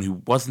everyone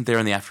who wasn't there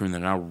in the afternoon,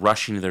 they're now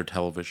rushing to their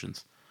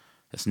televisions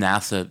as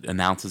NASA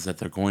announces that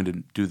they're going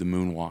to do the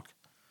moonwalk.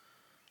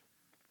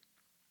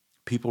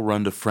 People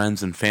run to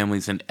friends and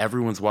families, and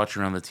everyone's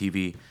watching on the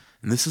TV.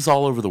 And this is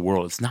all over the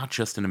world. It's not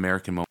just an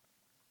American moment.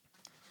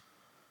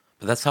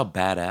 But that's how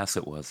badass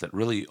it was, that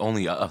really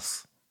only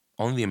us,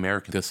 only the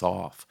Americans, this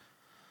off.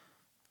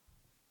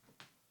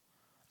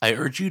 I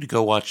urge you to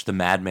go watch the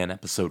Mad Men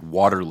episode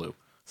Waterloo.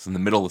 It's in the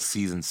middle of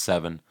season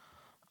 7.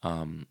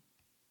 But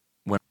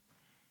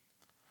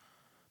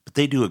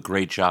they do a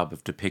great job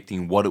of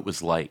depicting what it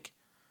was like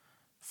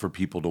for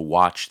people to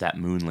watch that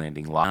moon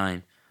landing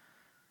live.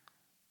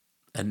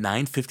 At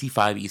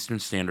 9:55 Eastern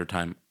Standard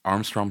Time,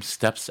 Armstrong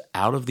steps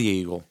out of the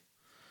Eagle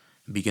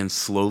and begins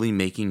slowly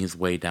making his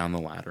way down the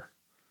ladder.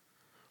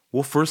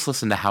 We'll first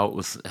listen to how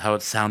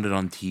it sounded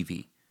on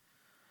TV.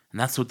 And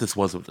that's what this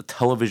was. It was a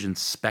television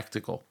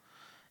spectacle.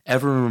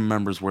 Everyone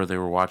remembers where they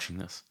were watching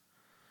this.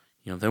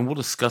 Then we'll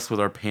discuss with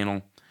our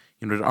panel,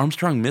 did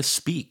Armstrong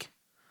misspeak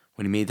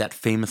when he made that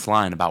famous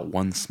line about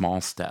one small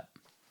step?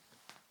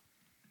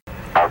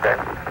 Okay.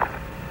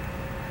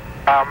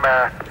 I'm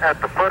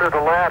at the foot of the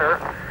ladder.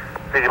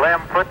 The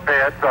LEM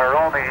footbeds are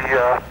only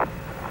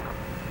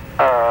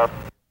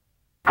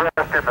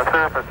pressed in the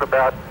surface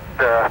about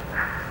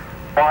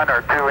 1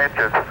 or 2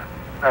 inches,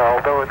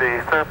 although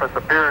the surface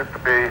appears to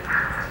be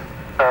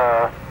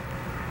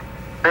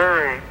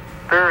very,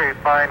 very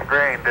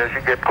fine-grained as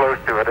you get close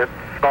to it.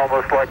 It's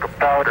almost like a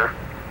powder.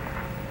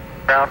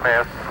 Ground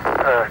mass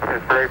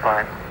is very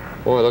fine.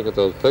 Boy, look at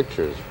those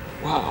pictures.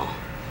 Wow.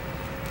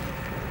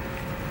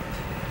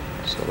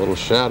 It's a little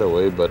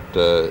shadowy, but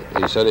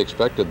he said he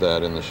expected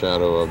that in the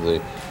shadow of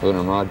the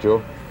lunar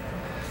module.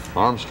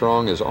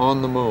 Armstrong is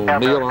on the moon.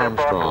 Neil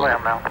Armstrong,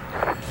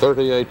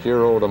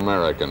 38-year-old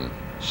American,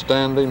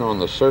 standing on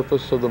the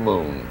surface of the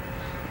moon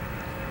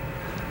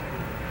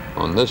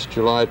on this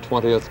July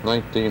 20th,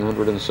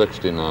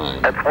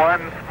 1969. That's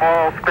one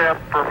small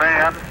step for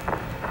man,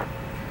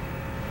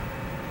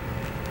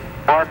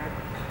 one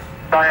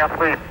giant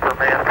leap for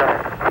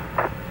mankind.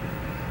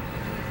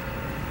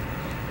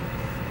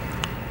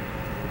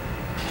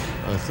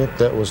 I think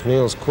that was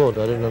Neil's quote.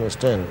 I didn't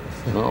understand.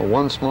 No,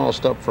 one small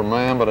step for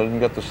man, but I didn't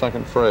get the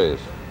second phrase.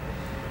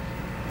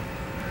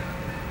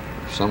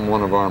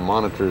 One of our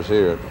monitors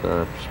here at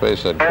our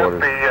space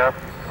headquarters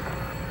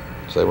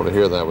is able to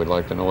hear that. We'd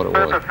like to know what it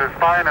was. The surface is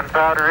fine and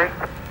powdery.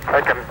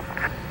 I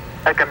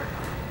can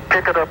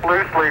pick it up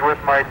loosely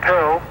with my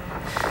toe.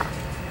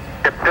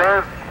 It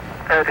does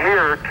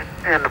adhere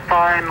in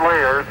fine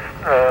layers,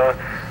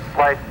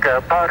 like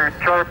powdered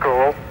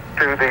charcoal,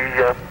 to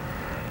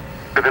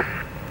the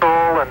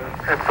sole and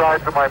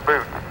sides of my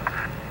boot.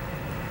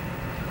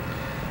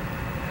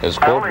 His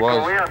quote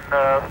was,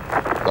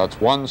 "That's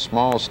one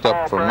small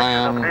step for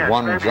man,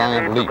 one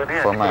giant leap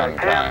for mankind."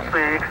 I can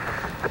see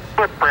the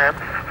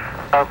footprints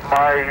of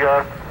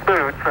my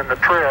boots and the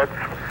treads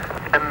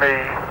in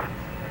the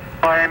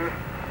fine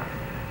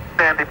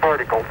sandy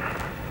particles.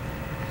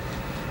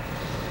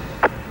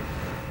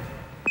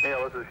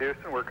 Neil, this is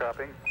Houston. We're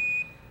copying.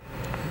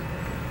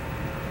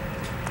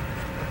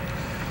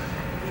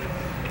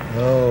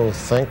 Oh,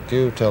 thank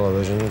you,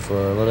 television,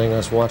 for letting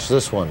us watch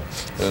this one.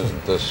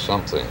 Isn't this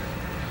something?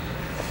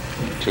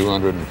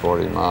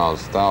 240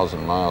 miles,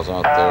 1,000 miles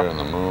out there in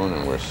the moon,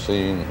 and we're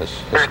seeing this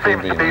There history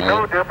seems to being be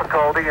no made.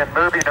 difficulty in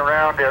moving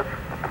around as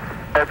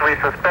we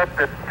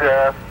suspected.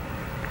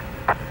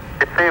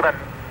 It's even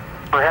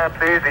perhaps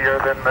easier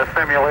than the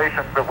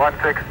simulations of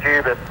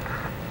 16G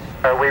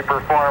that we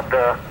performed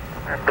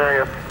in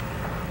various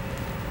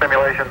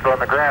simulations on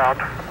the ground.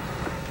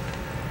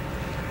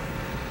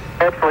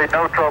 Absolutely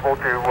no trouble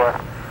to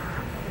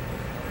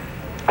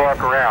walk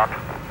around.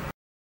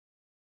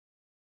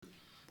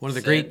 One of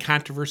the great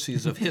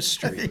controversies of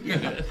history.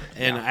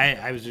 And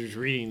I was just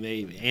reading,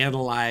 they've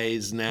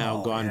analyzed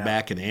now,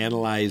 back and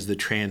analyzed the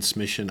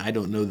transmission. I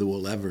don't know that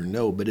we'll ever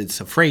know, but it's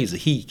a phrase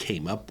that he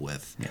came up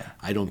with. Yeah.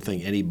 I don't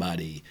think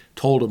anybody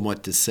told him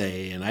what to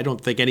say, and I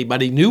don't think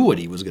anybody knew what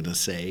he was going to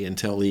say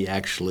until he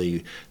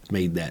actually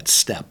made that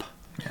step.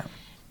 Yeah.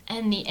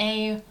 And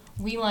the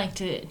We like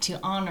to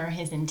honor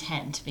his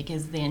intent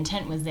because the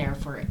intent was there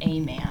for a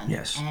man.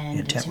 Yes, and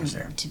the intent was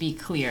there. To be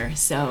clear.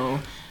 So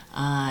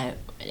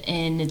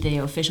in the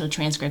official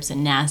transcripts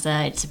in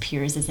NASA, it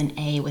appears as an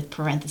A with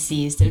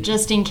parentheses. So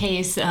just in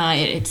case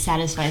it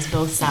satisfies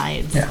both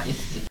sides. Yeah.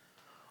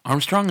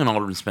 Armstrong and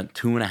Aldrin spent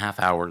 2.5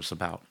 hours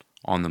about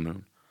on the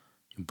moon.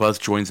 Buzz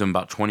joins them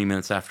about 20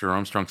 minutes after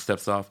Armstrong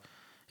steps off.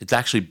 It's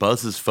actually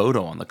Buzz's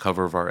photo on the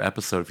cover of our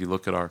episode. If you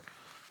look at our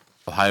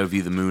Ohio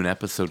v. the Moon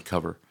episode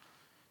cover,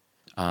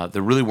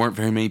 there really weren't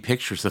very many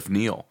pictures of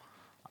Neil.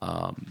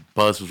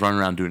 Buzz was running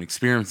around doing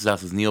experiments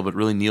as was Neil, but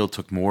really Neil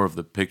took more of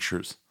the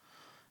pictures.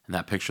 And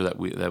that picture that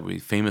we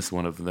famous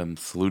one of them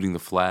saluting the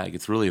flag,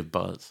 it's really of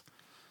Buzz.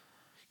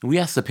 And we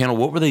asked the panel,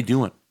 what were they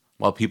doing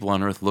while people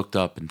on Earth looked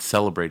up and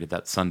celebrated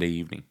that Sunday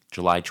evening,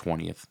 July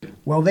 20th?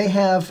 Well, they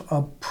have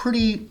a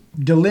pretty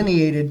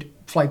delineated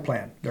flight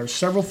plan. There are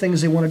several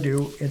things they want to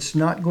do. It's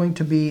not going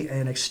to be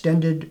an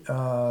extended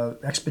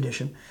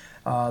expedition.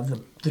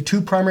 The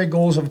two primary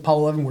goals of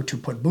Apollo 11 were to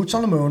put boots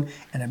on the moon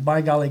and then,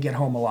 by golly, get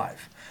home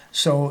alive.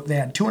 So they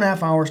had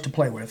 2.5 hours to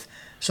play with.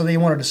 So they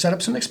wanted to set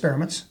up some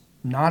experiments,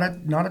 not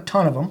a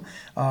ton of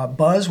them.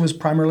 Buzz was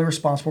primarily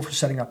responsible for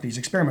setting up these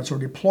experiments or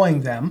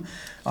deploying them.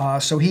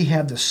 So he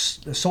had the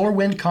solar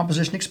wind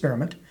composition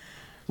experiment,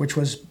 which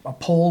was a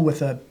pole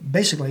with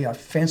basically a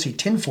fancy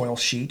tinfoil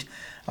sheet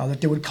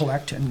that they would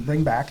collect and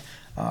bring back.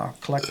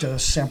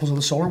 Collect samples of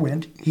the solar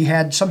wind. He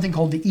had something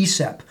called the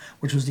ESEP,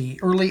 which was the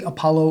Early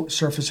Apollo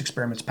Surface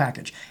Experiments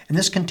Package. And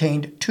this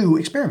contained 2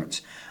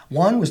 experiments.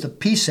 One was the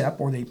PSEP,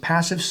 or the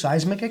Passive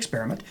Seismic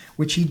Experiment,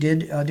 which he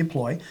did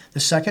deploy. The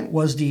second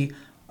was the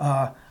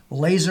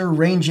Laser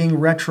Ranging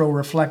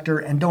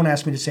Retroreflector, and don't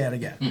ask me to say that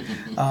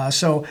again.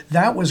 So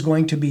that was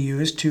going to be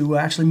used to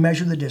actually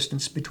measure the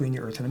distance between the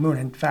Earth and the Moon.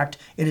 In fact,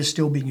 it is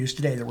still being used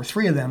today. There were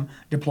 3 of them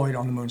deployed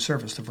on the Moon's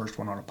surface, the first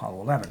one on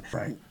Apollo 11.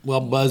 Right.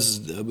 Well, Buzz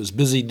was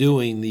busy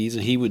doing these,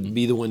 and he would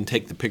be the one to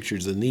take the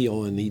pictures of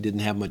Neil, and he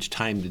didn't have much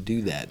time to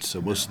do that,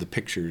 so most of the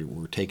pictures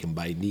were taken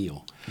by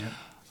Neil.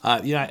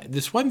 Yeah.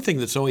 This one thing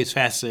that's always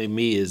fascinated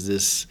me is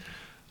this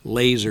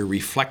laser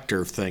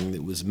reflector thing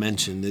that was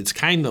mentioned. It's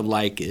kind of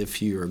like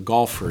if you're a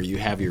golfer, you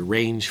have your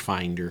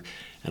rangefinder,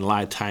 and a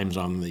lot of times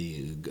on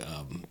the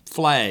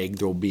flag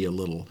there'll be a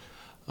little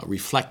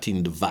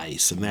reflecting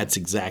device, and that's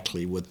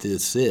exactly what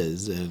this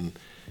is. And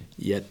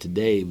yet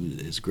today,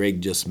 as Greg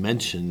just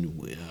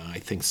mentioned, I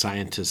think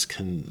scientists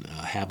can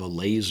have a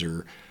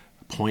laser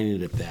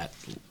pointed at that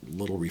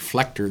little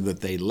reflector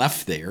that they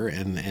left there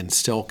and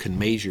still can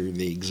measure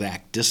the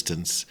exact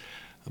distance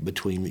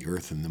between the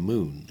Earth and the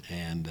Moon.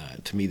 And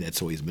to me,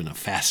 that's always been a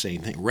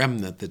fascinating thing,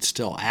 remnant that's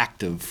still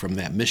active from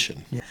that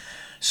mission. Yeah.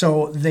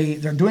 So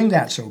they're doing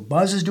that. So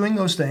Buzz is doing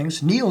those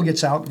things. Neil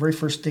gets out. The very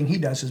first thing he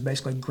does is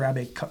basically grab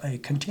a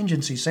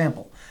contingency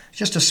sample. It's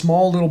just a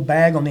small little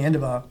bag on the end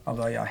of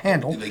a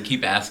handle. They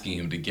keep asking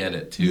him to get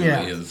it, too.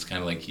 Yeah. It's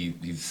kind of like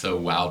he's so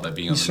wowed by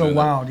being on the He's moon. so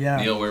wowed, yeah.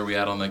 Neil, where are we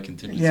at on that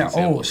contingency Yeah.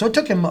 sample? Oh, so it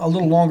took him a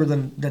little longer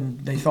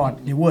than they thought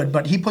he would,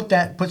 but he puts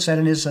that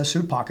in his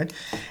suit pocket,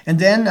 and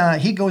then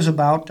he goes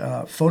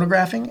about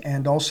photographing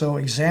and also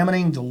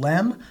examining the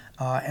LEM.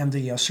 And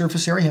the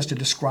surface area. He has to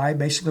describe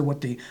basically what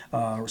the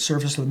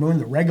surface of the moon,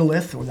 the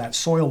regolith, or that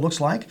soil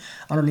looks like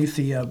underneath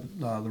the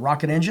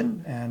rocket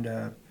engine,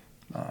 and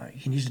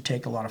he needs to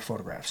take a lot of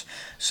photographs.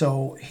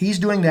 So he's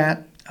doing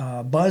that.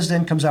 Buzz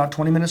then comes out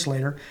 20 minutes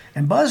later,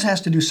 and Buzz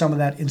has to do some of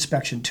that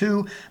inspection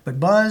too.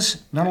 But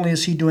Buzz, not only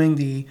is he doing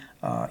the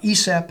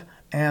ESEP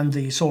and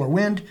the solar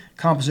wind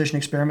composition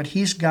experiment,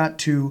 he's got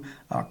to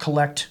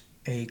collect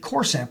a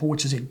core sample,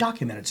 which is a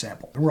documented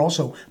sample. There were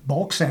also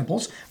bulk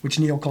samples, which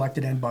Neil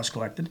collected and Buzz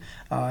collected.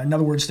 In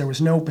other words, there was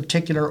no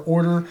particular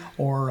order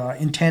or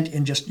intent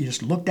in you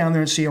just look down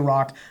there and see a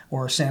rock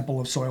or a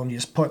sample of soil and you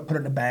just put it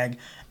in a bag,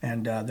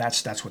 and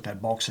that's what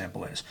that bulk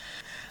sample is.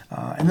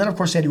 And then, of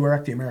course, they had to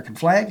erect the American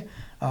flag,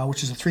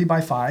 which is a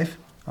 3x5.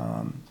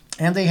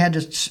 And they had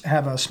to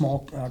have a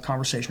small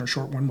conversation, or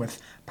short one,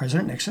 with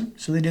President Nixon.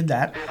 So they did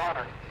that. Go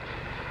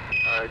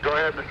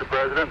ahead, Mr.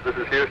 President. This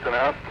is Houston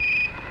out.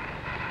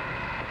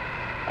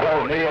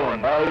 Hello, Neil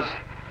and Buzz.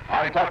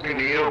 I'm talking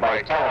to you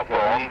by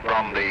telephone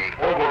from the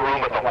Oval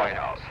Room at the White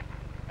House.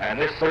 And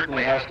this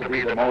certainly has to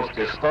be the most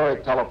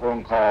historic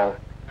telephone call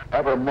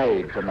ever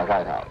made from the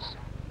White House.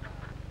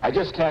 I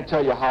just can't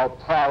tell you how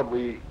proud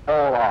we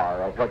all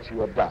are of what you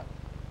have done.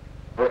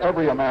 For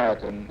every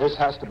American, this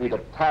has to be the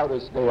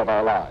proudest day of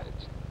our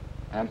lives.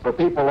 And for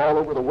people all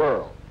over the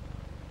world,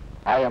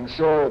 I am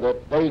sure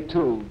that they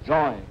too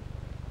join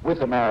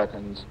with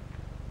Americans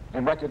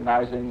in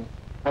recognizing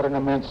what an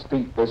immense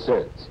feat this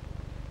is.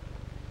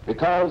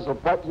 Because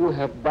of what you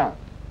have done,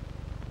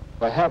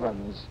 the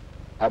heavens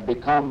have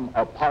become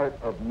a part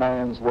of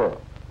man's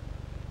world.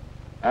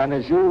 And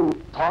as you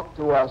talk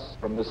to us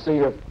from the Sea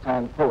of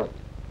Tranquility,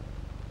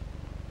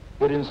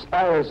 it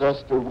inspires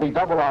us to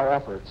redouble our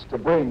efforts to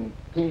bring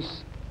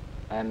peace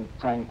and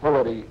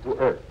tranquility to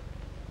Earth.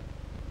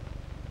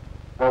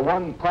 For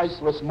one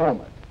priceless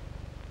moment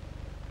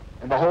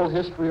in the whole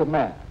history of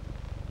man,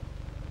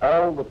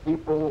 all the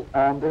people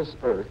on this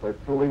earth are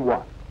truly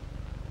one.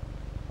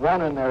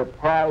 one in their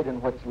pride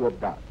in what you have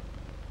done,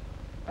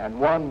 and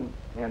one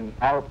in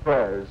our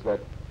prayers that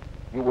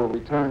you will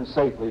return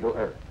safely to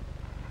Earth.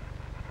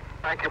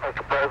 Thank you,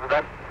 Mr.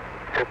 President.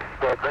 It's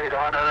a great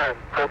honor and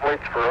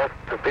privilege for us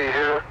to be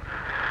here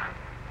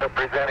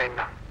representing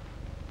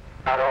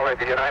not only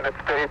the United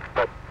States,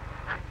 but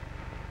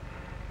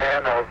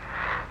men of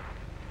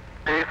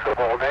peace of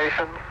all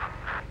nations,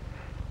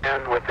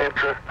 and with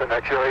interest and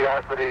a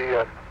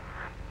curiosity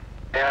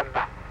and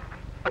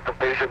with a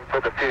vision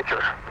for the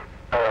future.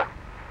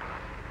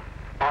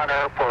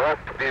 Honor for us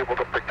to be able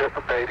to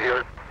participate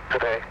here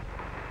today.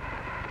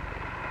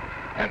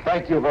 And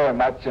thank you very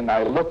much, and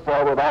I look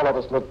forward, all of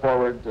us look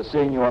forward to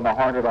seeing you on the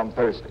Hornet on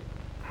Thursday.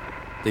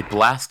 They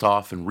blast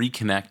off and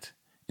reconnect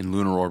in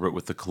lunar orbit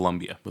with the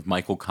Columbia, with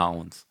Michael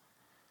Collins.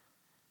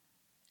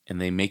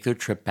 And they make their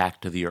trip back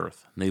to the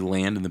Earth. And they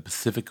land in the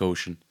Pacific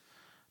Ocean.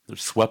 They're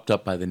swept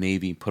up by the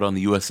Navy, put on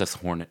the USS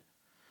Hornet.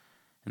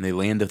 And they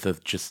land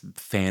with just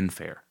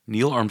fanfare.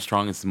 Neil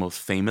Armstrong is the most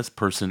famous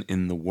person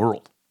in the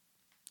world.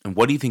 And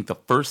what do you think the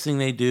first thing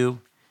they do,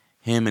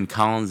 him and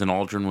Collins and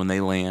Aldrin, when they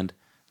land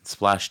and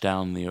splash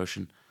down in the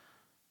ocean?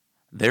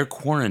 They're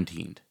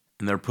quarantined,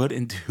 and they're put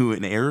into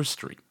an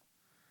Airstream.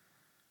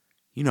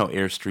 You know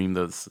Airstream,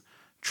 those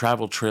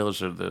travel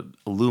trailers are the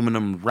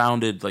aluminum,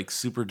 rounded, like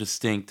super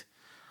distinct.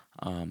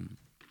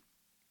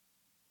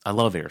 I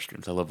love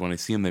Airstreams. I love when I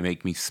see them. They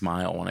make me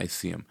smile when I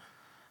see them.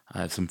 I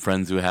have some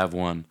friends who have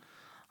one.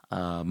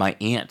 My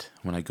aunt,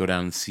 when I go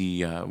down and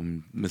see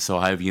Miss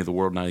Ohio View of the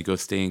World, and I go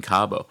stay in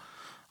Cabo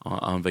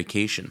on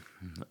vacation,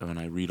 when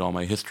I read all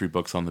my history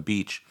books on the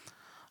beach,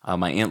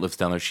 my aunt lives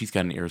down there. She's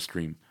got an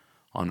Airstream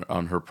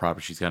on her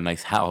property. She's got a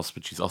nice house,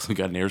 but she's also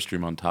got an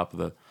Airstream on top of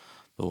the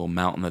little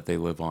mountain that they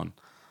live on.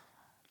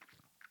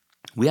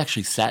 We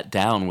actually sat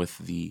down with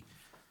the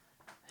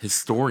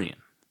historian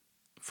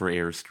for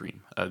Airstream,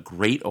 a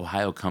great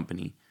Ohio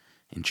company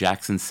in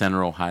Jackson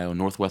Center, Ohio,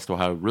 Northwest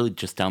Ohio, really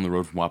just down the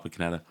road from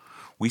Wapakoneta.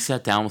 We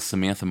sat down with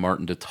Samantha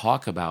Martin to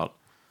talk about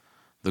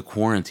the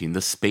quarantine,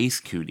 the space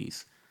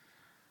cooties,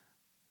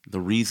 the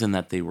reason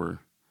that they were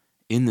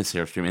in this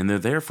Airstream. And they're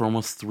there for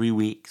almost 3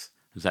 weeks.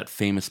 There's that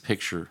famous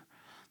picture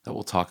that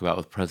we'll talk about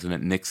with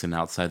President Nixon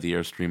outside the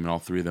Airstream and all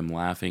three of them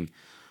laughing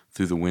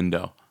through the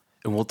window.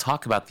 And we'll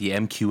talk about the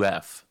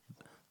MQF,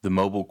 the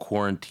mobile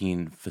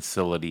quarantine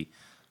facility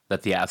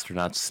that the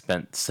astronauts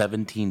spent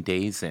 17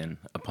 days in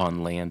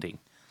upon landing.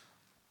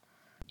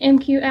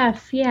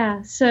 MQF,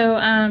 yeah. So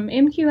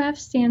MQF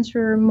stands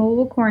for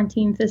Mobile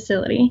Quarantine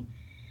Facility.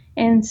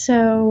 And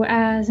so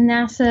as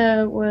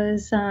NASA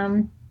was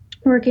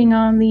working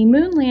on the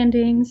moon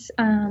landings,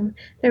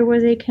 there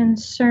was a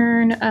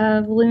concern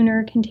of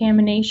lunar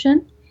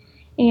contamination.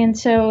 And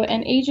so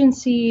an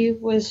agency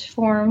was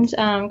formed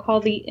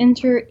called the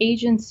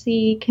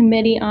Interagency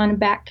Committee on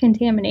Back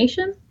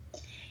Contamination.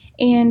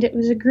 And it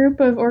was a group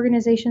of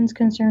organizations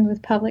concerned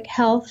with public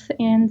health.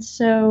 And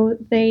so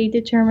they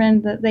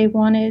determined that they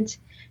wanted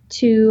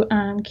to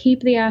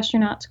keep the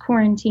astronauts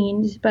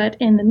quarantined. But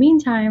in the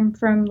meantime,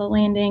 from the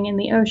landing in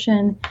the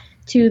ocean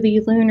to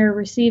the lunar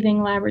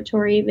receiving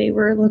laboratory, they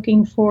were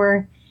looking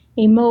for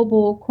a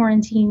mobile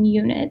quarantine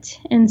unit.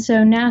 And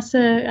so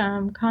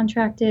NASA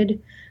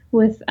contracted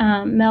with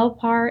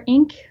Melpar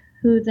Inc.,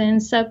 who then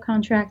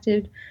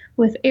subcontracted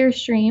with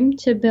Airstream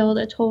to build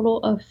a total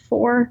of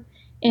 4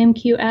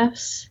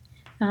 MQFs.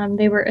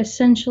 They were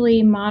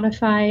essentially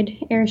modified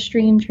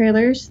Airstream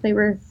trailers. They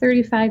were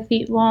 35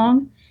 feet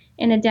long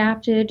and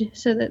adapted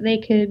so that they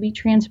could be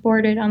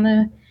transported on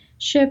the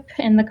ship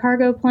and the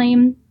cargo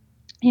plane.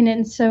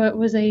 And so it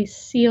was a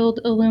sealed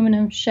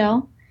aluminum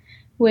shell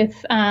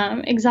with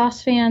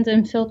exhaust fans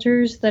and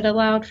filters that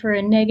allowed for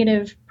a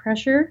negative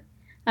pressure,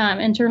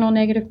 internal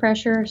negative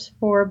pressures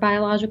for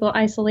biological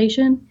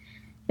isolation.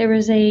 There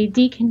was a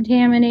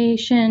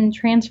decontamination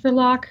transfer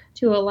lock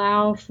to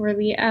allow for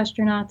the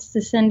astronauts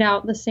to send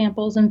out the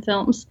samples and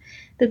films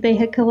that they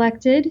had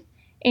collected.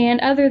 And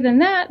other than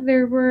that,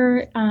 there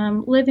were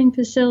living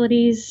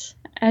facilities,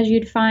 as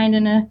you'd find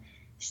in a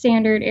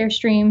standard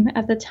Airstream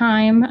at the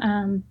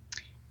time.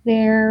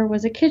 There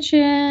was a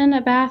kitchen,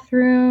 a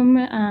bathroom,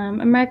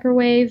 a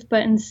microwave,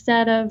 but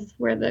instead of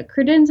where the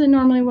credenza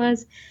normally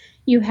was,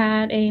 you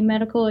had a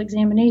medical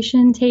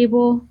examination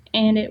table,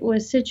 and it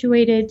was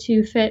situated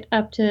to fit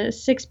up to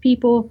 6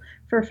 people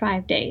for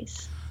 5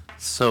 days.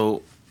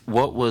 So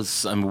what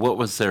was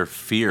their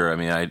fear? I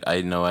mean,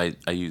 I know I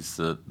use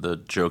the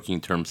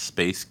joking term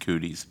space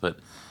cooties, but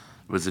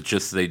was it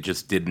just they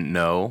just didn't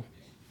know?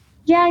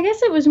 Yeah, I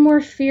guess it was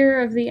more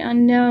fear of the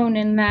unknown,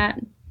 in that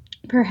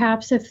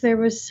perhaps if there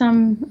was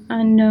some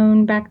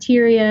unknown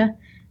bacteria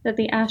that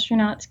the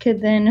astronauts could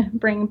then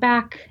bring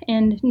back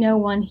and no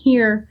one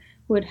here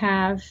would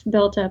have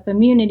built up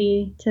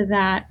immunity to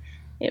that,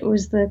 it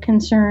was the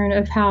concern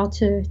of how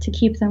to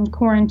keep them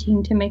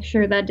quarantined to make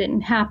sure that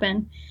didn't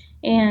happen.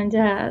 And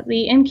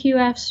the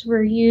MQFs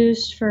were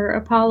used for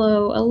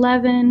Apollo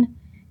 11,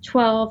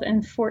 12,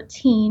 and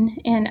 14.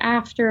 And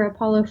after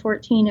Apollo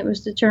 14, it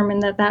was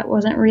determined that that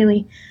wasn't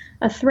really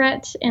a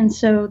threat, and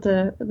so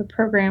the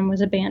program was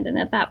abandoned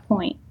at that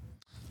point.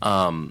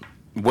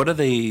 What are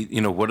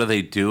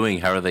they doing?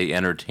 How are they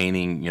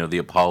entertaining, the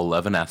Apollo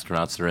 11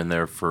 astronauts that are in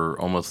there for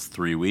almost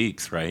 3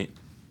 weeks, right?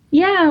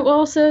 Yeah,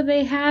 well, so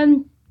they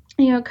had,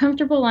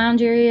 comfortable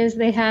lounge areas.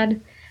 They had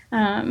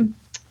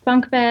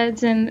bunk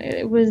beds, and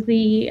it was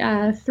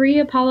the 3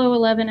 Apollo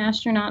 11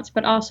 astronauts,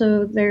 but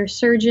also their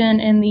surgeon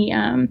and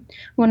the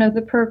one of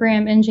the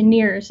program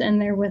engineers in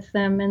there with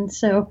them. And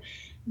so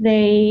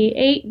they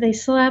ate, they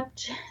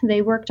slept,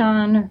 they worked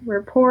on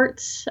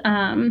reports,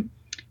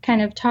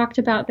 kind of talked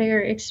about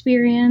their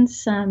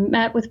experience,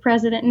 met with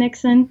President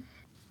Nixon.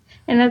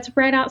 And that's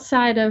right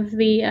outside of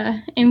the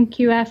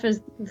MQF,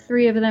 as the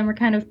 3 of them were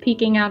kind of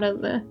peeking out of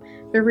the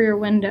rear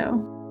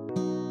window.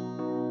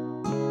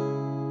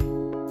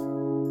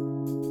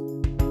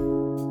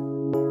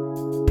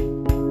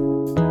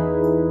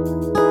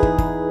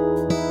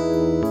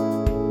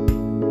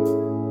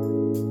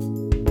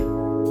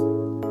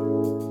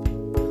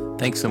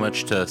 Thanks so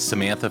much to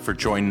Samantha for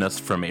joining us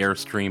from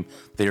Airstream.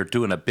 They're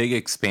doing a big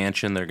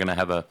expansion. They're going to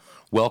have a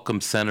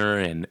welcome center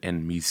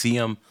and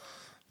museum.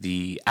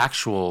 The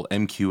actual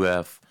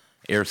MQF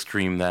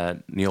Airstream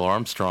that Neil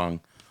Armstrong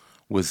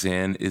was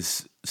in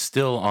is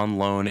still on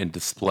loan and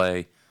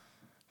display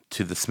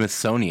to the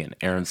Smithsonian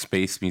Air and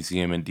Space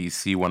Museum in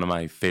D.C., one of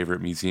my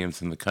favorite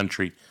museums in the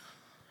country,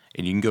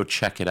 and you can go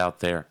check it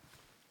out there.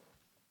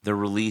 They're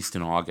released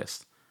in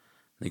August.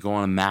 They go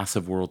on a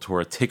massive world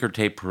tour, a ticker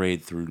tape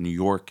parade through New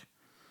York,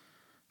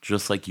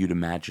 just like you'd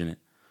imagine it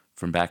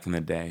from back in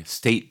the day.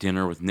 State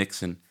dinner with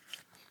Nixon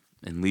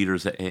and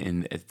leaders at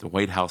the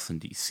White House in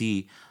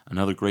D.C.,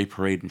 another great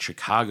parade in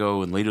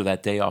Chicago, and later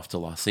that day off to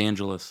Los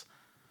Angeles.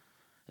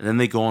 And then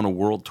they go on a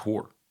world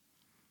tour.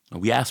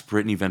 And we asked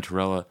Brittany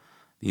Venturella,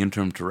 the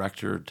interim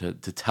director, to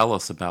tell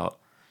us about,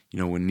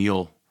 when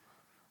Neil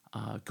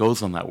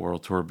goes on that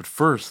world tour. But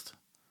first,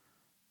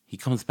 he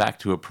comes back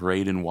to a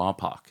parade in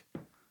Wapak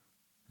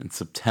in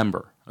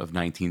September of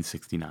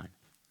 1969.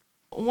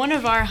 One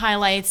of our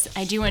highlights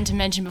I do want to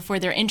mention before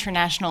their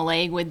international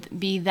leg would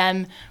be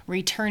them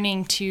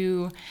returning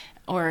to,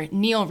 or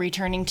Neil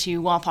returning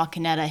to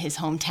Wapakoneta, his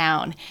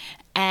hometown.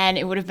 And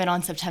it would have been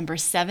on September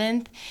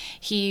 7th.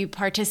 He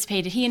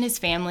and his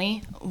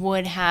family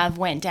would have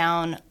went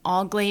down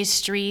Auglaize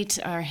Street,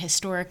 through our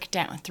historic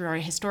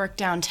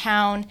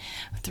downtown,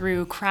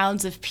 through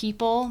crowds of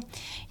people.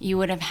 You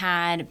would have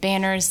had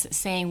banners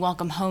saying,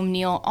 "Welcome home,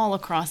 Neil," all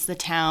across the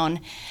town.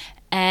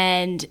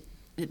 And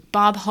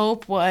Bob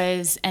Hope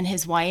and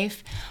his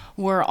wife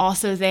were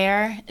also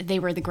there. They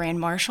were the Grand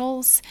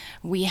Marshals.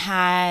 We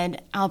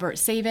had Albert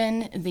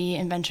Sabin, the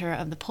inventor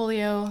of the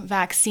polio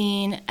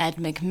vaccine, Ed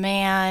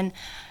McMahon,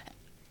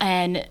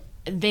 and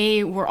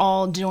they were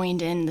all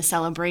joined in the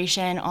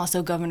celebration.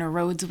 Also, Governor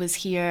Rhodes was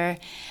here,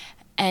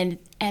 and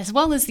as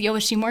well as the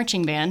OSU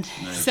marching band.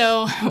 Nice.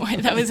 So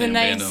that was a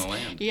nice band on the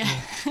land. Yeah.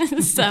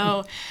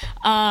 So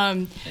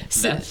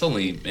that's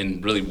only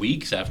in really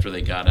weeks after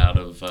they got out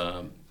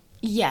of.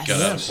 Yes.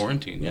 Got out of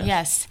quarantine, yes.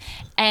 Yes.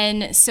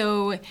 And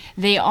so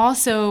they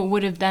also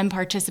would have then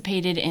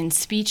participated in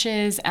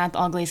speeches at the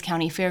Auglaize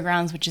County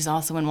Fairgrounds, which is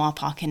also in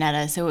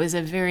Wapakoneta. So it was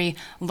a very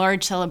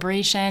large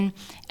celebration.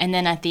 And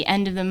then at the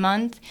end of the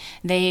month,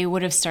 they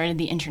would have started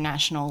the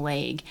international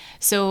leg.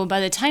 So by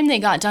the time they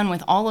got done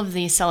with all of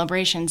these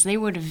celebrations, they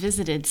would have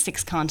visited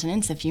 6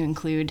 continents, if you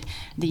include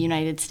the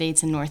United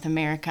States and North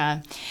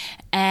America.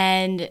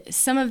 And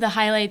some of the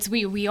highlights,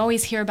 we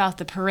always hear about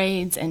the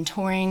parades and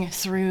touring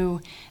through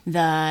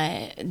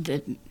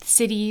the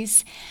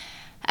cities,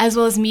 as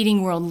well as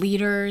meeting world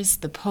leaders,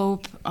 the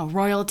Pope,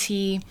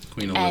 royalty.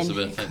 Queen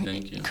Elizabeth, I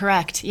think. Yeah.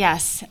 Correct,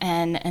 yes,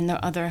 and the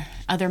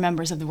other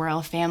members of the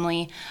royal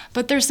family.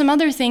 But there's some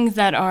other things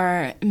that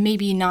are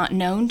maybe not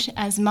known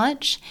as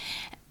much.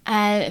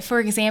 For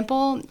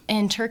example,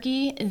 in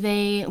Turkey,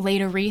 they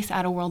laid a wreath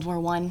at a World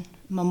War I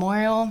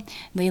memorial.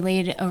 They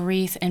laid a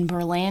wreath in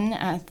Berlin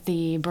at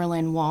the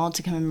Berlin Wall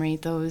to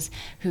commemorate those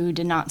who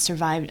did not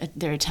survive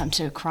their attempt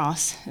to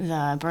cross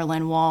the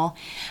Berlin Wall.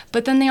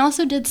 But then they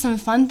also did some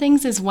fun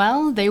things as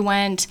well. They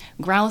went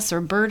grouse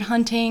or bird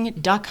hunting,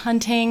 duck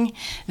hunting.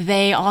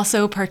 They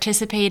also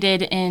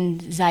participated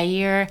in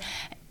Zaire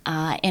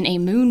in a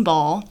moon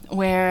ball,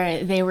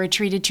 where they were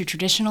treated to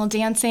traditional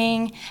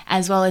dancing,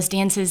 as well as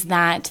dances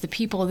that the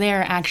people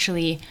there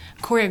actually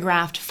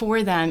choreographed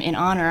for them in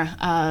honor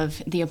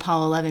of the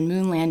Apollo 11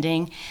 moon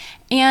landing.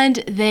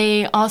 And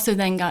they also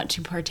then got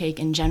to partake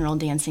in general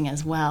dancing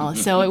as well.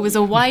 So it was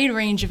a wide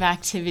range of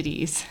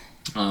activities.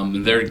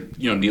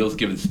 Neil's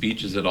given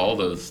speeches at all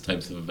those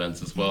types of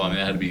events as well. I mean,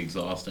 that had to be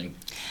exhausting.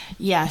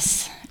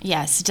 Yes,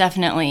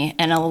 definitely.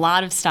 And a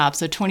lot of stops,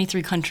 so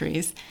 23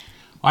 countries.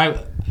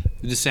 I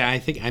just say I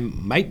think I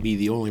might be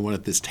the only one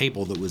at this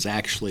table that was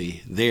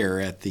actually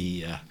there at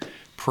the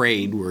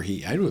parade where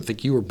I don't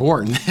think you were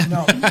born then.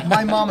 No,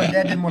 my mom and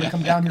dad didn't want to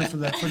come down here for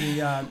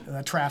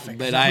the traffic.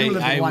 But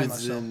I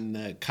was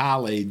in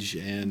college,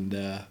 and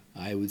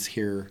I was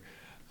here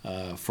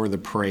for the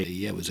parade.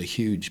 Yeah, it was a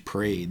huge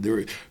parade.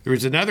 There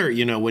was another,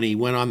 when he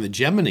went on the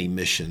Gemini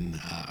mission,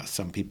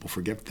 some people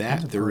forget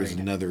that. There was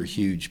another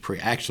huge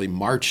parade. I actually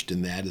marched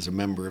in that as a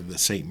member of the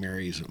St.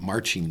 Mary's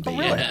marching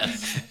band.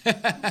 Oh,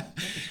 really?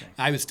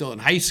 I was still in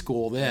high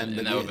school then. And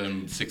but that would have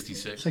been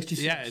 66?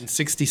 66. Yeah, in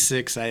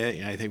 66,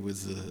 I think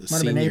was a Might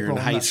senior April,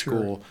 in high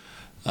school. Sure.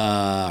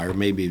 Or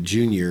maybe a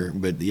junior,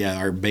 but yeah,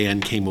 our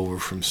band came over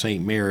from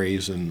St.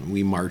 Mary's and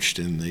we marched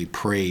in the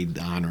parade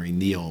honoring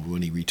Neil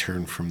when he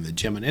returned from the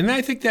Gemini. And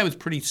I think that was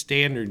pretty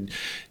standard,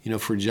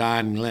 for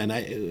John Glenn.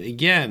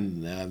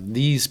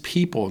 These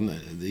people,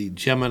 the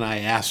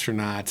Gemini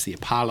astronauts, the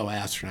Apollo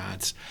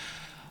astronauts,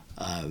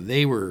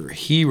 they were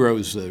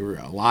heroes. There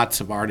were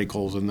lots of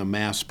articles in the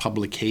mass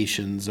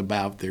publications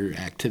about their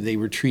activity. They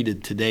were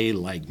treated today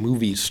like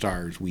movie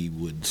stars we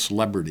would,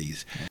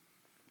 celebrities.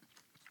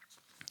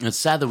 It's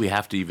sad that we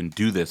have to even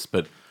do this,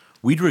 but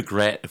we'd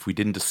regret if we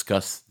didn't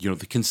discuss,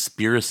 the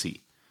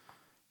conspiracy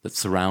that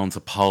surrounds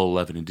Apollo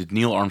 11. And did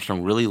Neil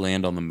Armstrong really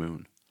land on the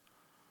moon?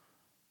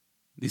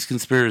 These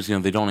conspirators,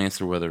 they don't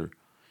answer whether,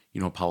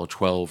 Apollo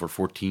 12 or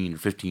 14 or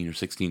 15 or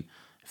 16.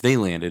 If they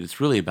landed,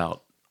 it's really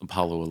about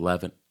Apollo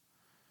 11,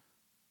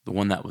 the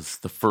one that was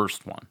the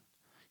first one.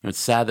 It's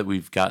sad that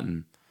we've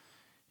gotten,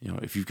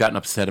 if you've gotten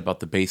upset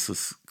about the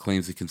baseless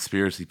claims of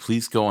conspiracy,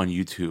 please go on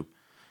YouTube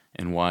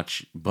and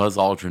watch Buzz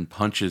Aldrin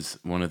punches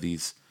one of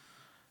these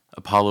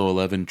Apollo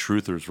 11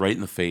 truthers right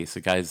in the face.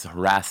 The guy's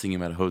harassing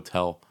him at a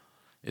hotel.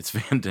 It's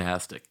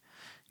fantastic.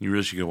 You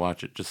really should go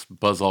watch it. Just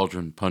Buzz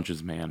Aldrin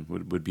punches man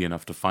would be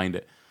enough to find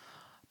it.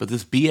 But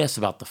this BS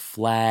about the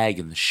flag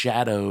and the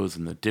shadows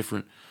and the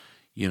different,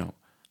 the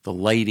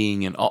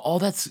lighting and all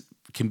that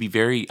can be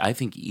very, I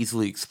think,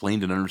 easily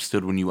explained and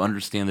understood when you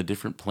understand the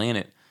different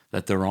planet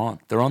that they're on.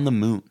 They're on the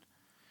moon.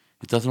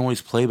 It doesn't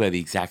always play by the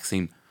exact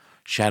same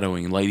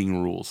shadowing and lighting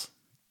rules,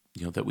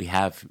 that we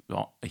have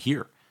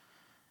here.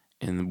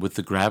 And with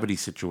the gravity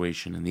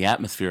situation and the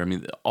atmosphere,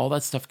 all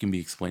that stuff can be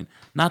explained.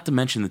 Not to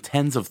mention the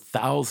tens of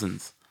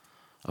thousands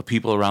of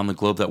people around the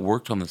globe that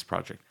worked on this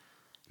project.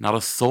 Not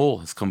a soul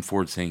has come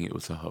forward saying it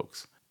was a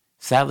hoax.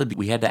 Sadly,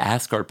 we had to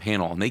ask our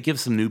panel, and they give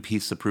some new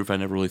pieces of proof I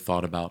never really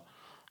thought about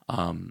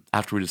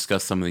after we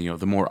discussed some of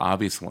the more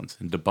obvious ones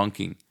and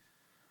debunking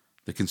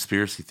the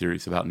conspiracy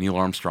theories about Neil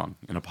Armstrong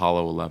and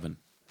Apollo 11.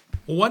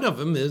 One of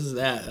them is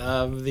that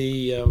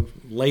the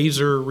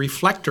laser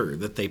reflector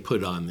that they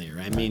put on there.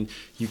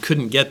 You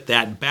couldn't get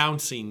that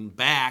bouncing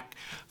back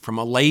from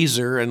a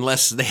laser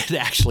unless they had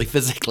actually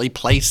physically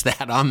placed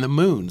that on the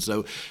moon.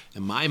 So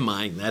in my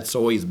mind, that's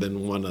always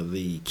been one of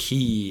the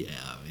key,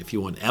 if you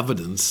want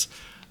evidence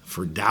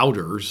for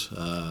doubters,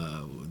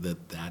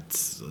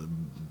 that's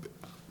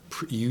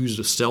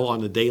used still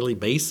on a daily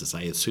basis,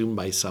 I assume,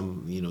 by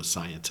some,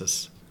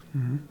 scientists.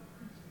 Mm-hmm.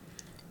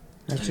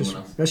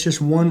 That's just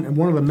one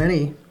of the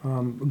many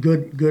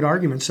good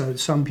arguments.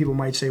 Some people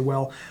might say,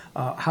 well,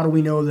 how do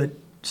we know that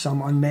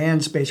some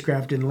unmanned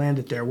spacecraft didn't land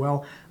it there?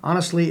 Well,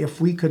 honestly,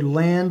 if we could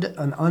land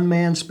an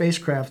unmanned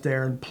spacecraft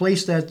there and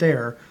place that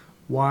there,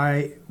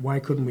 why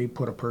couldn't we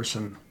put a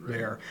person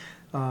there?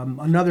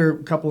 Another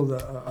couple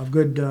of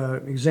good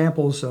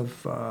examples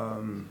of,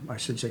 I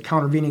should say,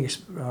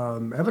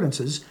 countervening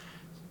evidences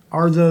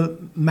are the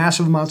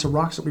massive amounts of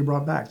rocks that we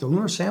brought back. The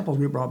lunar samples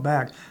we brought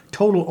back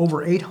total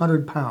over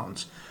 800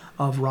 pounds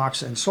of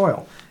rocks and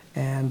soil.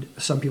 And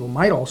some people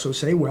might also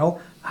say,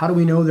 well, how do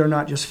we know they're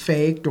not just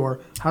faked, or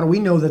how do we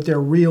know that they're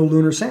real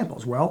lunar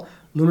samples? Well,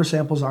 lunar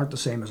samples aren't the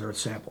same as Earth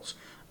samples.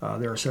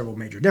 There are several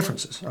major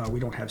differences. We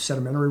don't have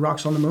sedimentary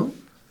rocks on the moon.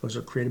 Those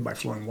are created by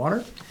flowing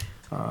water.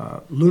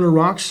 Lunar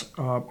rocks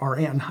are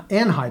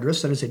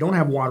anhydrous, that is, they don't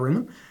have water in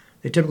them.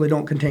 They typically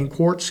don't contain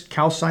quartz,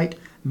 calcite,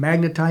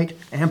 magnetite,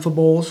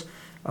 amphiboles.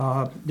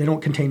 They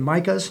don't contain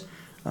micas,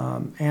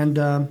 and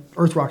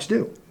Earth rocks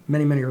do.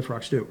 Many Earth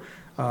rocks do.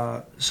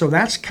 So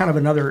that's kind of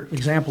another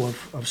example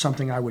of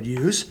something I would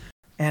use.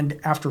 And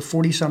after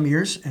 40-some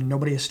years, and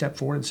nobody has stepped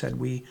forward and said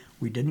we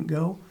didn't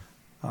go,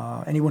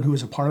 anyone who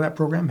was a part of that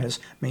program has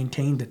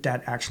maintained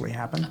that actually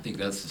happened. I think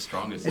that's the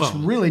strongest. It's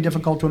really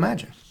difficult to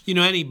imagine.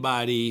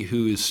 Anybody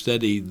who has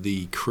studied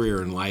the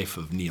career and life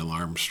of Neil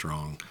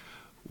Armstrong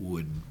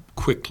would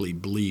quickly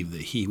believe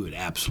that he would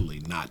absolutely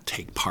not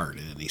take part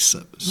in any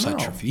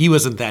such. He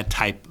wasn't that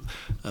type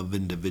of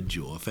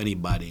individual. If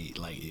anybody,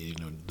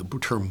 the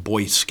term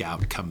Boy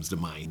Scout comes to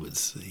mind,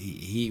 was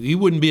he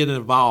wouldn't be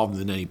involved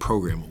in any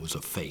program that was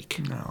a fake.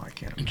 No, I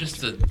can't. And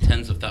just the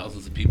tens of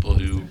thousands of people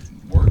who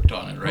worked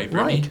on it, right?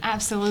 Right.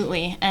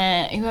 Absolutely.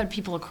 You had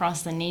people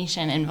across the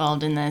nation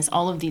involved in this.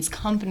 All of these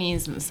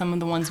companies, some of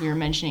the ones we were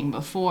mentioning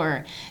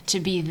before, to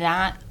be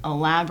that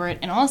elaborate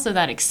and also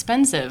that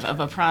expensive of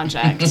a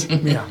project.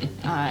 Yeah.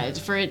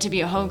 For it to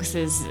be a hoax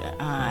is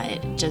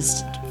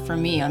just, for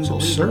me, unbelievable.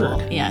 It's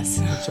absurd. Yes.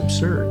 It's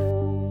absurd.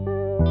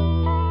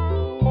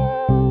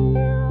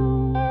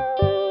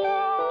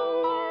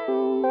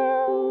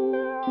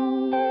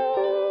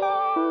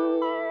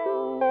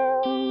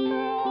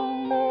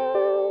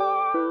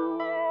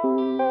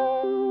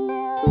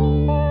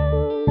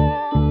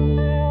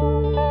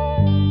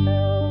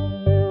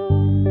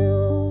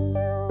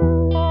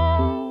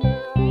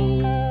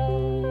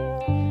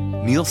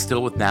 Neil's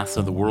still with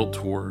NASA. The world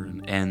tour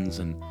ends,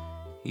 and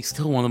he's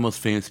still one of the most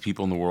famous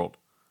people in the world.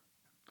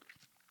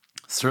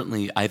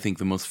 Certainly, I think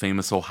the most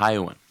famous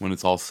Ohioan when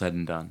it's all said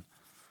and done.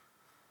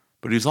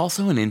 But he was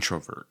also an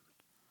introvert.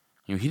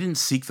 He didn't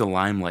seek the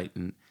limelight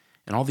and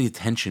all the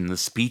attention, the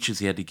speeches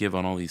he had to give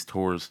on all these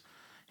tours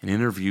and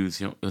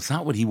interviews. It's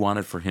not what he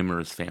wanted for him or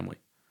his family.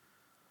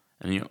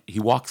 And he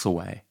walks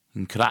away.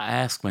 And could I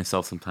ask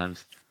myself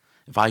sometimes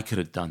if I could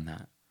have done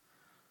that?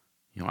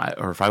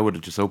 Or if I would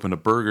have just opened a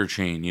burger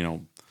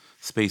chain,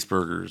 Space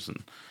Burgers,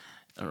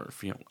 or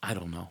if, I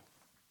don't know,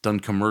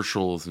 done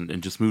commercials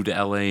and just moved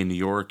to LA and New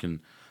York and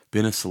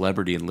been a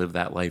celebrity and lived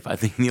that life. I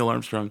think Neil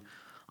Armstrong,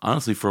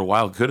 honestly, for a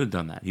while could have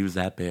done that. He was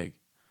that big.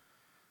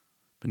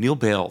 But Neil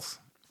bails,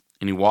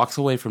 and he walks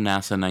away from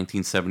NASA in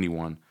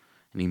 1971,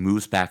 and he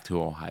moves back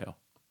to Ohio.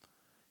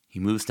 He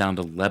moves down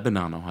to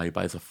Lebanon, Ohio. He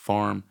buys a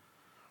farm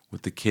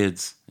with the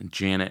kids and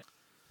Janet.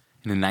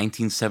 And in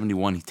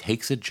 1971, he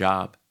takes a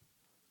job.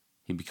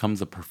 He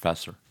becomes a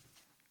professor.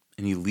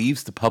 And he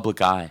leaves the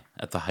public eye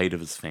at the height of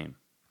his fame.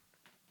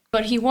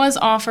 But he was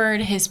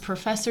offered his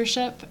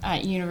professorship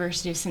at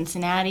University of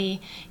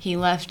Cincinnati. He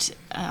left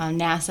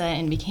NASA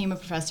and became a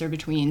professor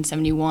between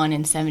 71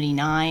 and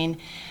 79.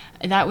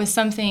 That was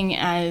something,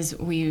 as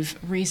we've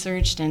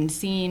researched and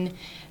seen,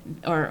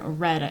 or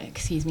read,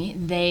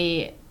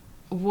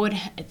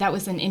 that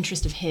was an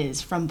interest of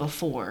his from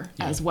before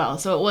as well.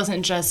 So it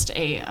wasn't just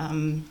a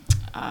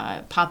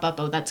pop-up,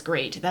 oh, that's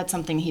great. That's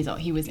something he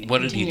was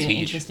what did he teach?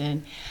 Interested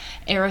in.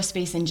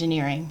 Aerospace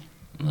engineering.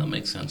 Well, that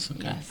makes sense.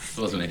 Okay. Yes.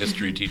 He wasn't a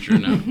history teacher,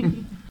 no.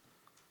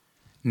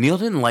 Neil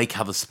didn't like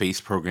how the space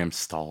program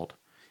stalled.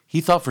 He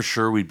thought for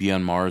sure we'd be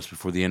on Mars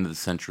before the end of the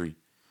century.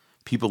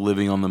 People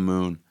living on the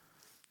moon,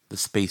 the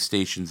space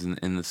stations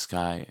in the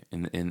sky,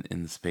 in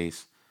the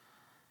space.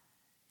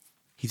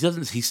 He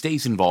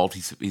stays involved.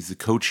 He's the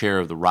co-chair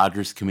of the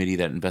Rogers Committee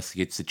that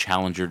investigates the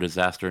Challenger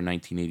disaster in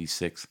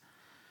 1986.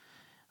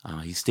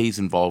 He stays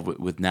involved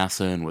with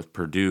NASA and with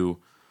Purdue.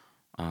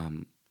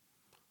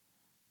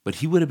 But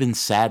he would have been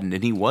saddened,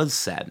 and he was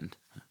saddened,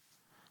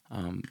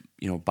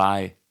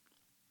 by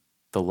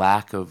the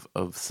lack of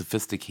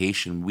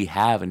sophistication we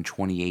have in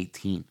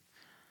 2018.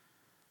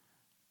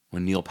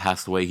 When Neil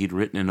passed away, he'd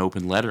written an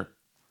open letter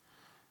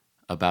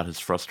about his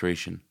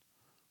frustration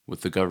with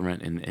the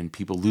government and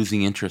people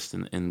losing interest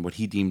in what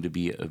he deemed to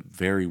be a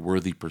very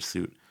worthy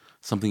pursuit,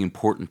 something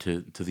important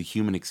to the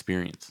human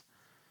experience.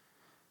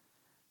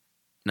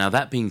 Now,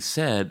 that being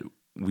said,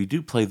 we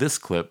do play this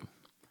clip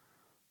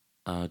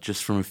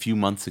just from a few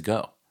months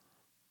ago,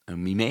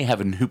 and we may have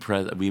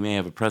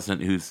a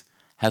president who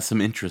has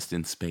some interest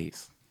in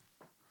space.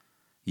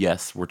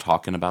 Yes, we're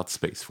talking about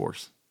Space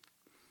Force.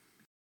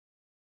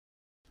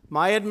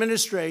 My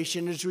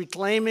administration is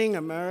reclaiming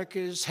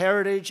America's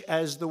heritage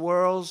as the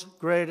world's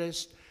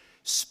greatest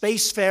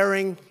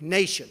spacefaring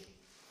nation.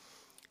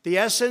 The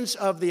essence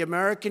of the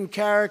American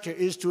character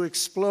is to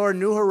explore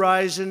new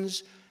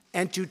horizons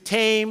and to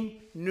tame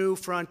new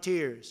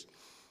frontiers.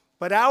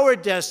 But our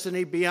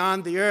destiny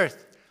beyond the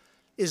Earth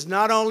is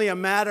not only a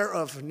matter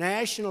of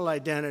national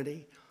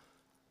identity,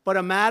 but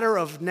a matter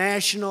of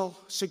national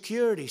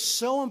security.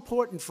 So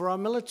important for our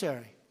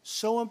military,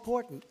 so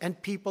important,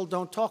 and people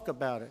don't talk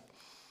about it.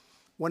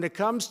 When it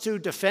comes to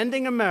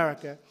defending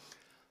America,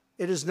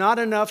 it is not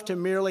enough to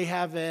merely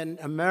have an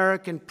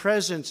American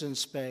presence in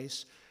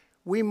space.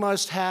 We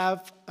must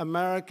have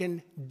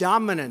American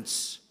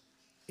dominance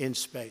in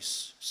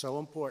space. So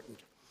important.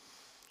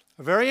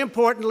 Very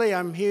importantly,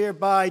 I'm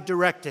hereby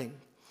directing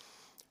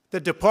the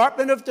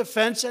Department of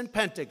Defense and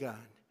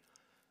Pentagon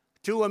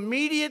to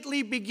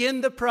immediately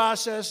begin the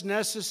process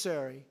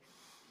necessary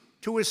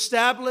to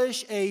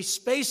establish a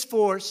Space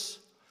Force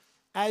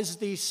as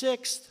the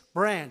sixth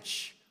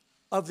branch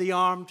of the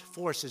armed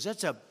forces.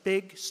 That's a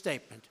big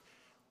statement.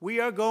 We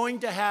are going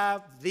to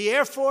have the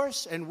Air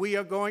Force and we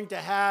are going to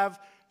have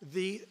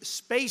the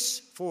Space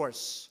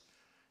Force,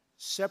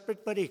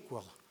 separate but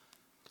equal.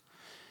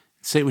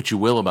 Say what you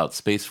will about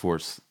Space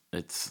Force,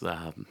 it's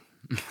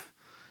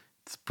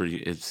pretty.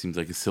 It seems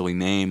like a silly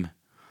name,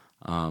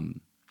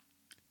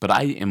 but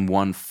I am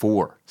one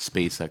for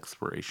space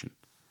exploration.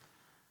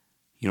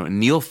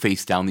 Neil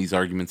faced down these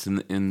arguments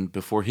in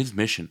before his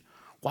mission.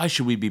 Why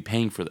should we be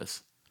paying for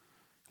this?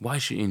 Why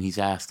should? And he's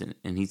asked,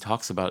 and he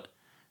talks about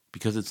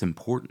because it's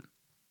important.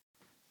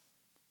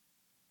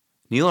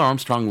 Neil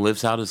Armstrong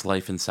lives out his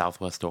life in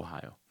Southwest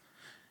Ohio,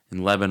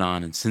 in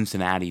Lebanon and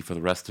Cincinnati for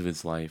the rest of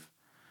his life.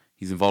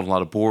 He's involved in a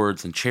lot of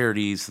boards and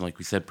charities, like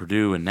we said,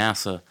 Purdue and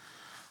NASA,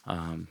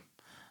 and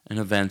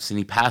events, and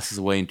he passes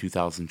away in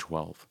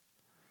 2012.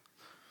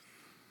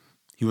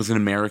 He was an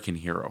American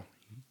hero.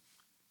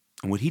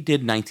 And what he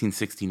did in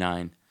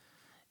 1969,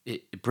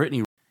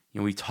 Brittany,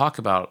 we talk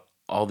about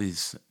all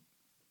these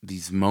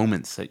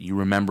moments that you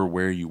remember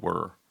where you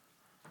were.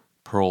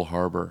 Pearl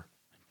Harbor,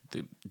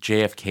 the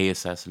JFK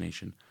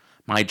assassination.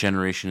 My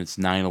generation, it's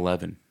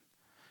 9/11.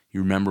 You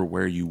remember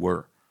where you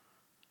were.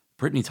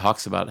 Brittany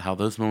talks about how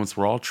those moments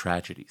were all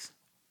tragedies,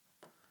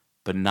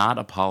 but not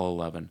Apollo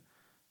 11,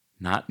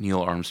 not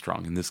Neil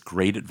Armstrong, and this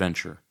great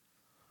adventure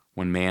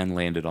when man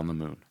landed on the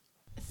moon.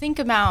 Think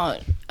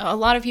about, a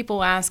lot of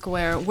people ask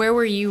where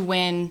were you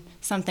when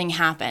something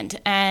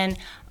happened? And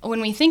when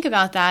we think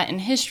about that in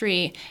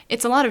history,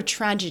 it's a lot of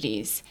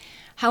tragedies.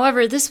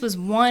 However, this was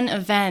one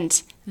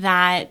event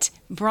that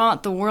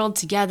brought the world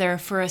together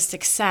for a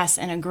success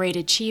and a great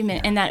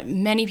achievement, and that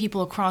many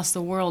people across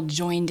the world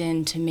joined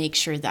in to make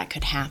sure that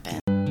could happen.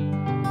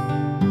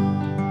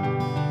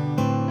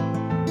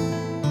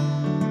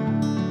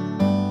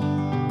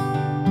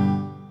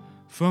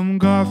 From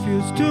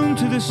Garfield's tomb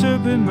to the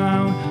Serpent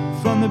Mound,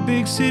 from the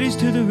big cities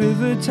to the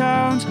river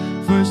towns,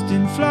 first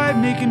in flight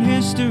making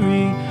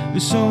history.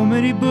 There's so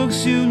many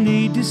books you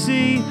need to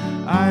see.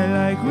 I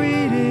like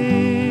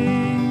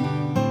reading,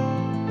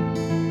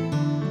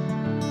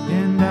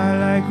 and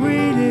I like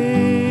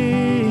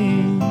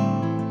reading.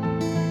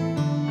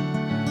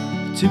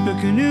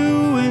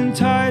 Tippecanoe and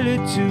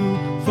Tyler too,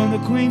 from the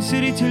Queen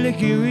City to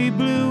Lake Erie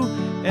Blue,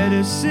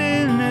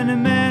 Edison and a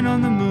Man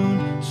on the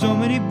Moon. So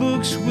many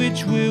books,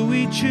 which will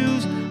we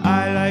choose?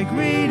 I like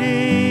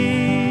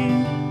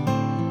reading,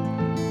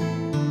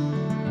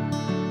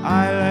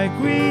 I like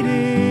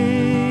reading.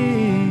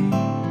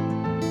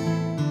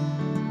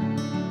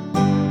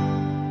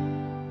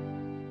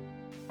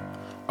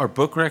 Our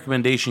book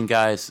recommendation,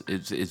 guys,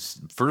 is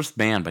First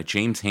Man by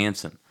James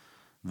Hansen.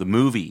 The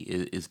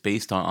movie is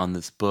based on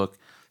this book.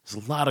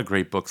 There's a lot of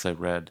great books I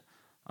read.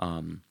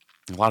 A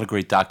lot of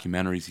great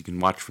documentaries you can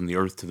watch, From the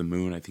Earth to the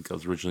Moon. I think that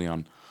was originally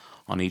on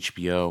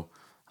HBO.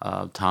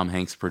 Tom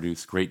Hanks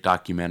produced, great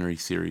documentary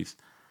series.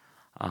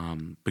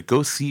 But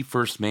go see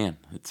First Man.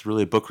 It's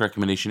really a book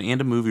recommendation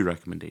and a movie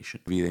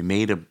recommendation. They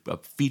made a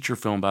feature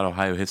film about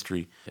Ohio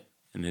history,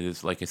 and it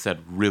is, like I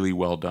said, really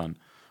well done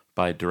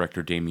by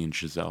director Damien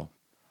Chazelle.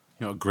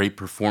 You know, a great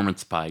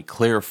performance by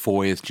Claire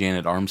Foy as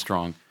Janet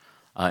Armstrong,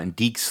 and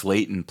Deke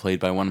Slayton, played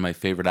by one of my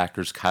favorite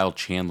actors, Kyle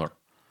Chandler,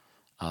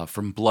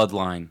 from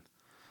Bloodline.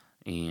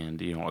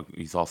 And, you know,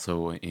 he's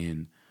also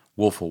in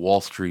Wolf of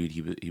Wall Street.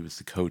 He was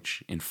the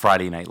coach in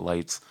Friday Night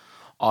Lights.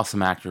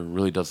 Awesome actor,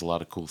 really does a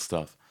lot of cool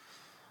stuff.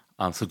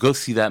 So go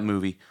see that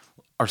movie.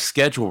 Our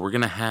schedule, we're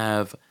going to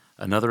have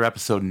another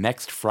episode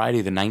next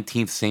Friday, the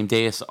 19th, same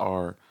day as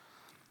our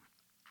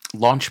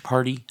launch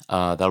party.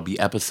 That'll be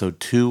episode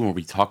 2, and we'll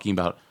be talking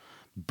about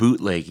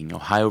bootlegging,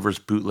 Ohio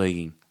versus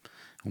bootlegging.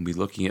 We'll be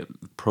looking at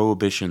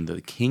Prohibition, the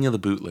king of the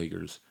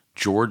bootleggers,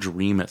 George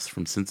Remus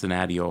from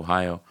Cincinnati,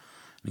 Ohio.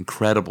 An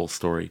incredible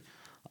story.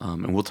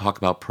 And we'll talk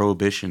about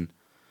Prohibition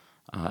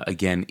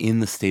again in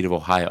the state of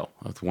Ohio.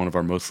 It's one of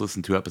our most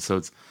listened to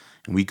episodes.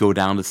 And we go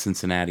down to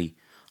Cincinnati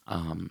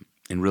and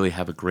really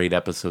have a great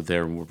episode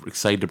there. And we're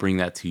excited to bring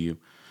that to you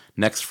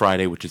next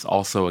Friday, which is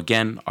also,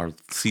 again, our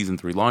Season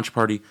 3 launch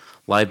party,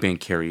 live band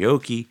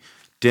karaoke,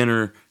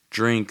 dinner,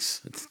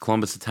 drinks. It's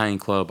Columbus Italian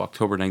Club,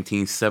 October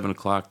 19th, 7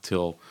 o'clock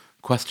till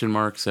 7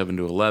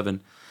 to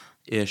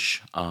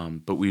 11-ish.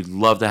 But we'd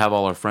love to have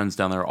all our friends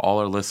down there, all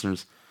our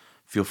listeners.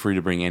 Feel free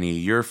to bring any of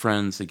your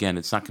friends. Again,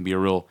 it's not going to be a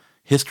real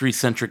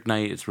history-centric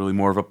night. It's really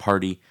more of a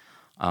party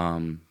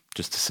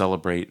just to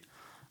celebrate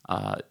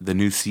the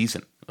new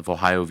season of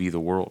Ohio v.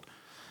 the World.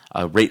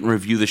 Rate and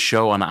review the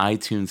show on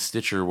iTunes,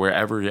 Stitcher,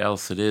 wherever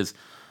else it is.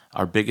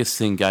 Our biggest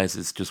thing, guys,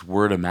 is just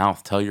word of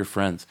mouth. Tell your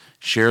friends.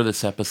 Share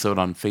this episode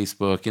on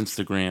Facebook,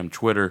 Instagram,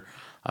 Twitter.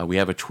 We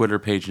have a Twitter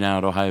page now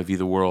at Ohio v.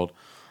 the World.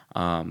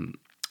 We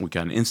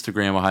got an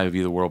Instagram, Ohio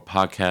v. the World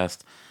podcast.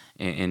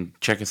 And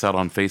check us out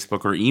on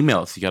Facebook, or email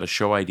us. You got a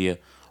show idea,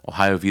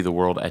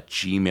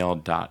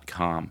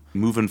 ohiovtheworld@gmail.com.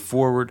 Moving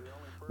forward,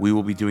 we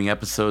will be doing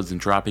episodes and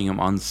dropping them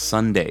on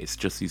Sundays.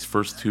 Just these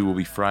first 2 will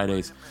be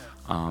Fridays,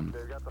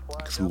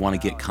 because we want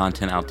to get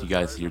content out to you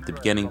guys here at the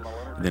beginning,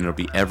 and then it'll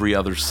be every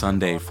other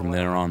Sunday from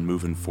there on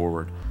moving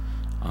forward.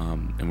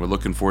 And we're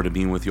looking forward to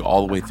being with you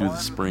all the way through the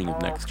spring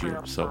of next year.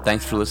 So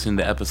thanks for listening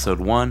to episode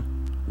 1.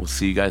 We'll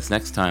see you guys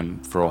next time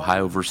for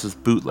Ohio versus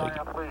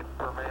bootlegging.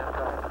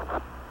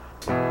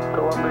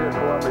 Columbia, this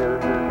is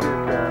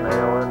Houston,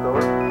 AOS,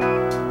 over.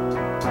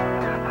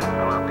 Houston,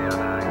 Columbia,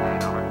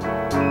 over.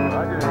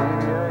 Roger, the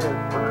EVA is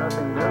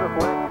progressing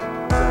beautifully.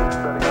 They're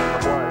setting up the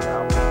flight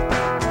now.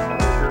 I'm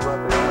not sure about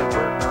the only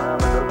person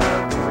around that doesn't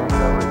have TV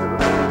coverage of the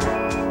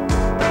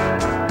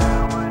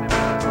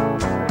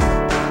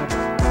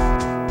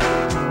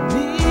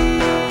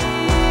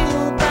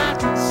Kneel back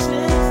in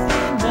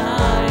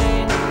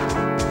 '69.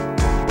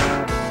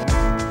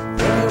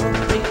 They were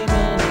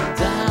beaming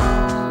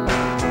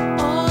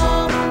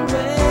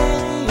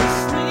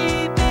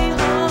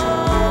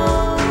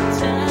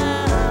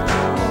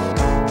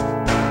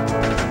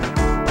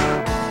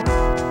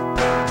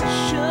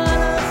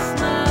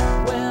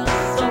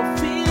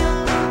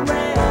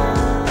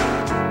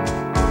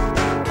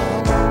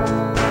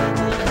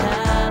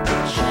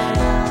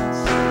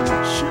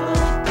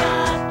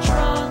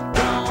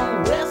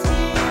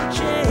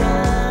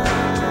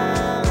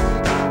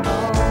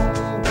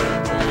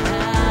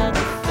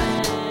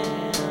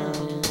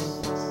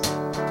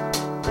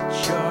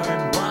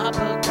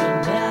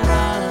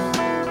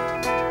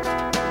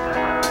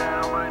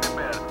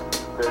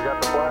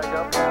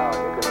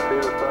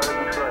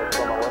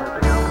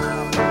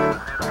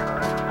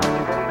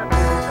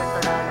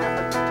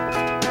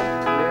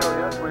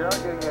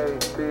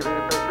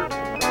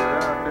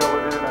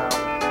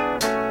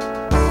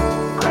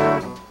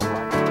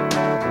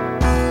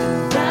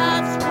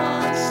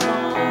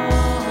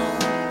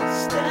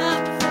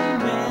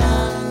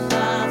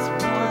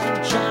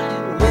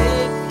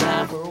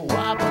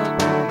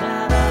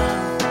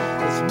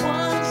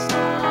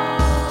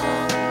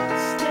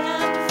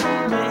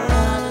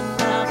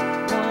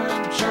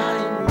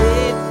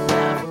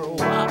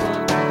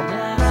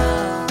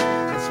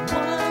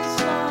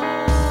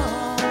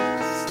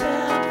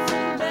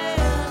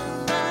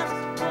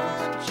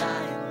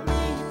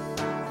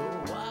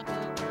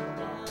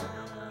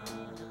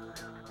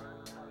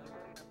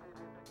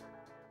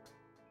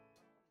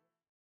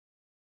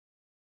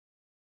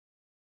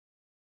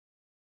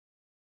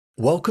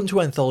Welcome to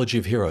Anthology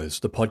of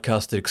Heroes, the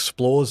podcast that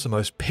explores the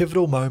most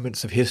pivotal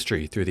moments of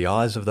history through the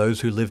eyes of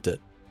those who lived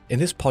it. In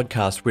this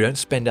podcast, we don't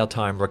spend our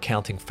time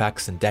recounting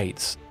facts and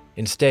dates.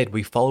 Instead,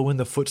 we follow in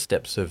the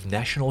footsteps of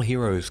national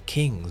heroes,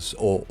 kings,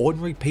 or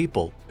ordinary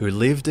people who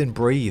lived and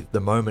breathed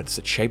the moments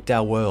that shaped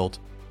our world.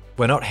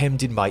 We're not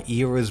hemmed in by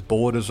eras,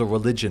 borders, or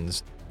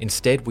religions.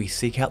 Instead, we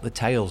seek out the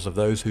tales of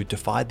those who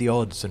defied the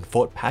odds and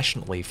fought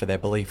passionately for their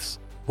beliefs.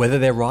 Whether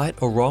they're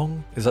right or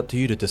wrong is up to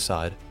you to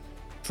decide.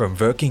 From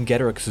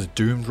Vercingetorix's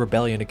doomed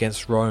rebellion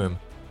against Rome,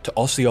 to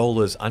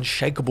Osceola's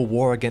unshakable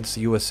war against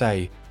the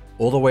USA,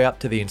 all the way up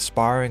to the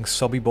inspiring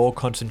Sobibor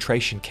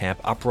concentration camp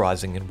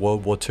uprising in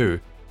World War II,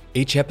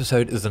 each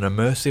episode is an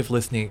immersive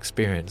listening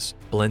experience,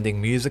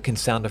 blending music and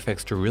sound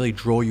effects to really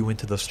draw you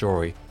into the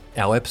story.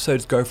 Our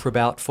episodes go for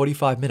about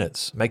 45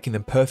 minutes, making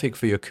them perfect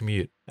for your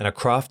commute, and are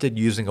crafted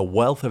using a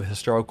wealth of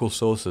historical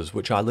sources,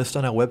 which I list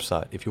on our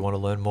website if you want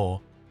to learn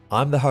more.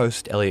 I'm the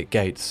host, Elliot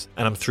Gates,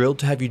 and I'm thrilled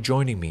to have you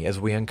joining me as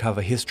we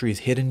uncover history's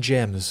hidden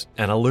gems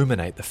and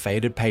illuminate the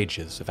faded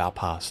pages of our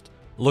past.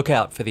 Look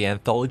out for the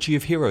Anthology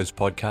of Heroes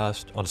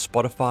podcast on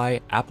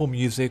Spotify, Apple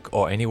Music,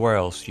 or anywhere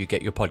else you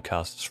get your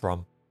podcasts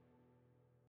from.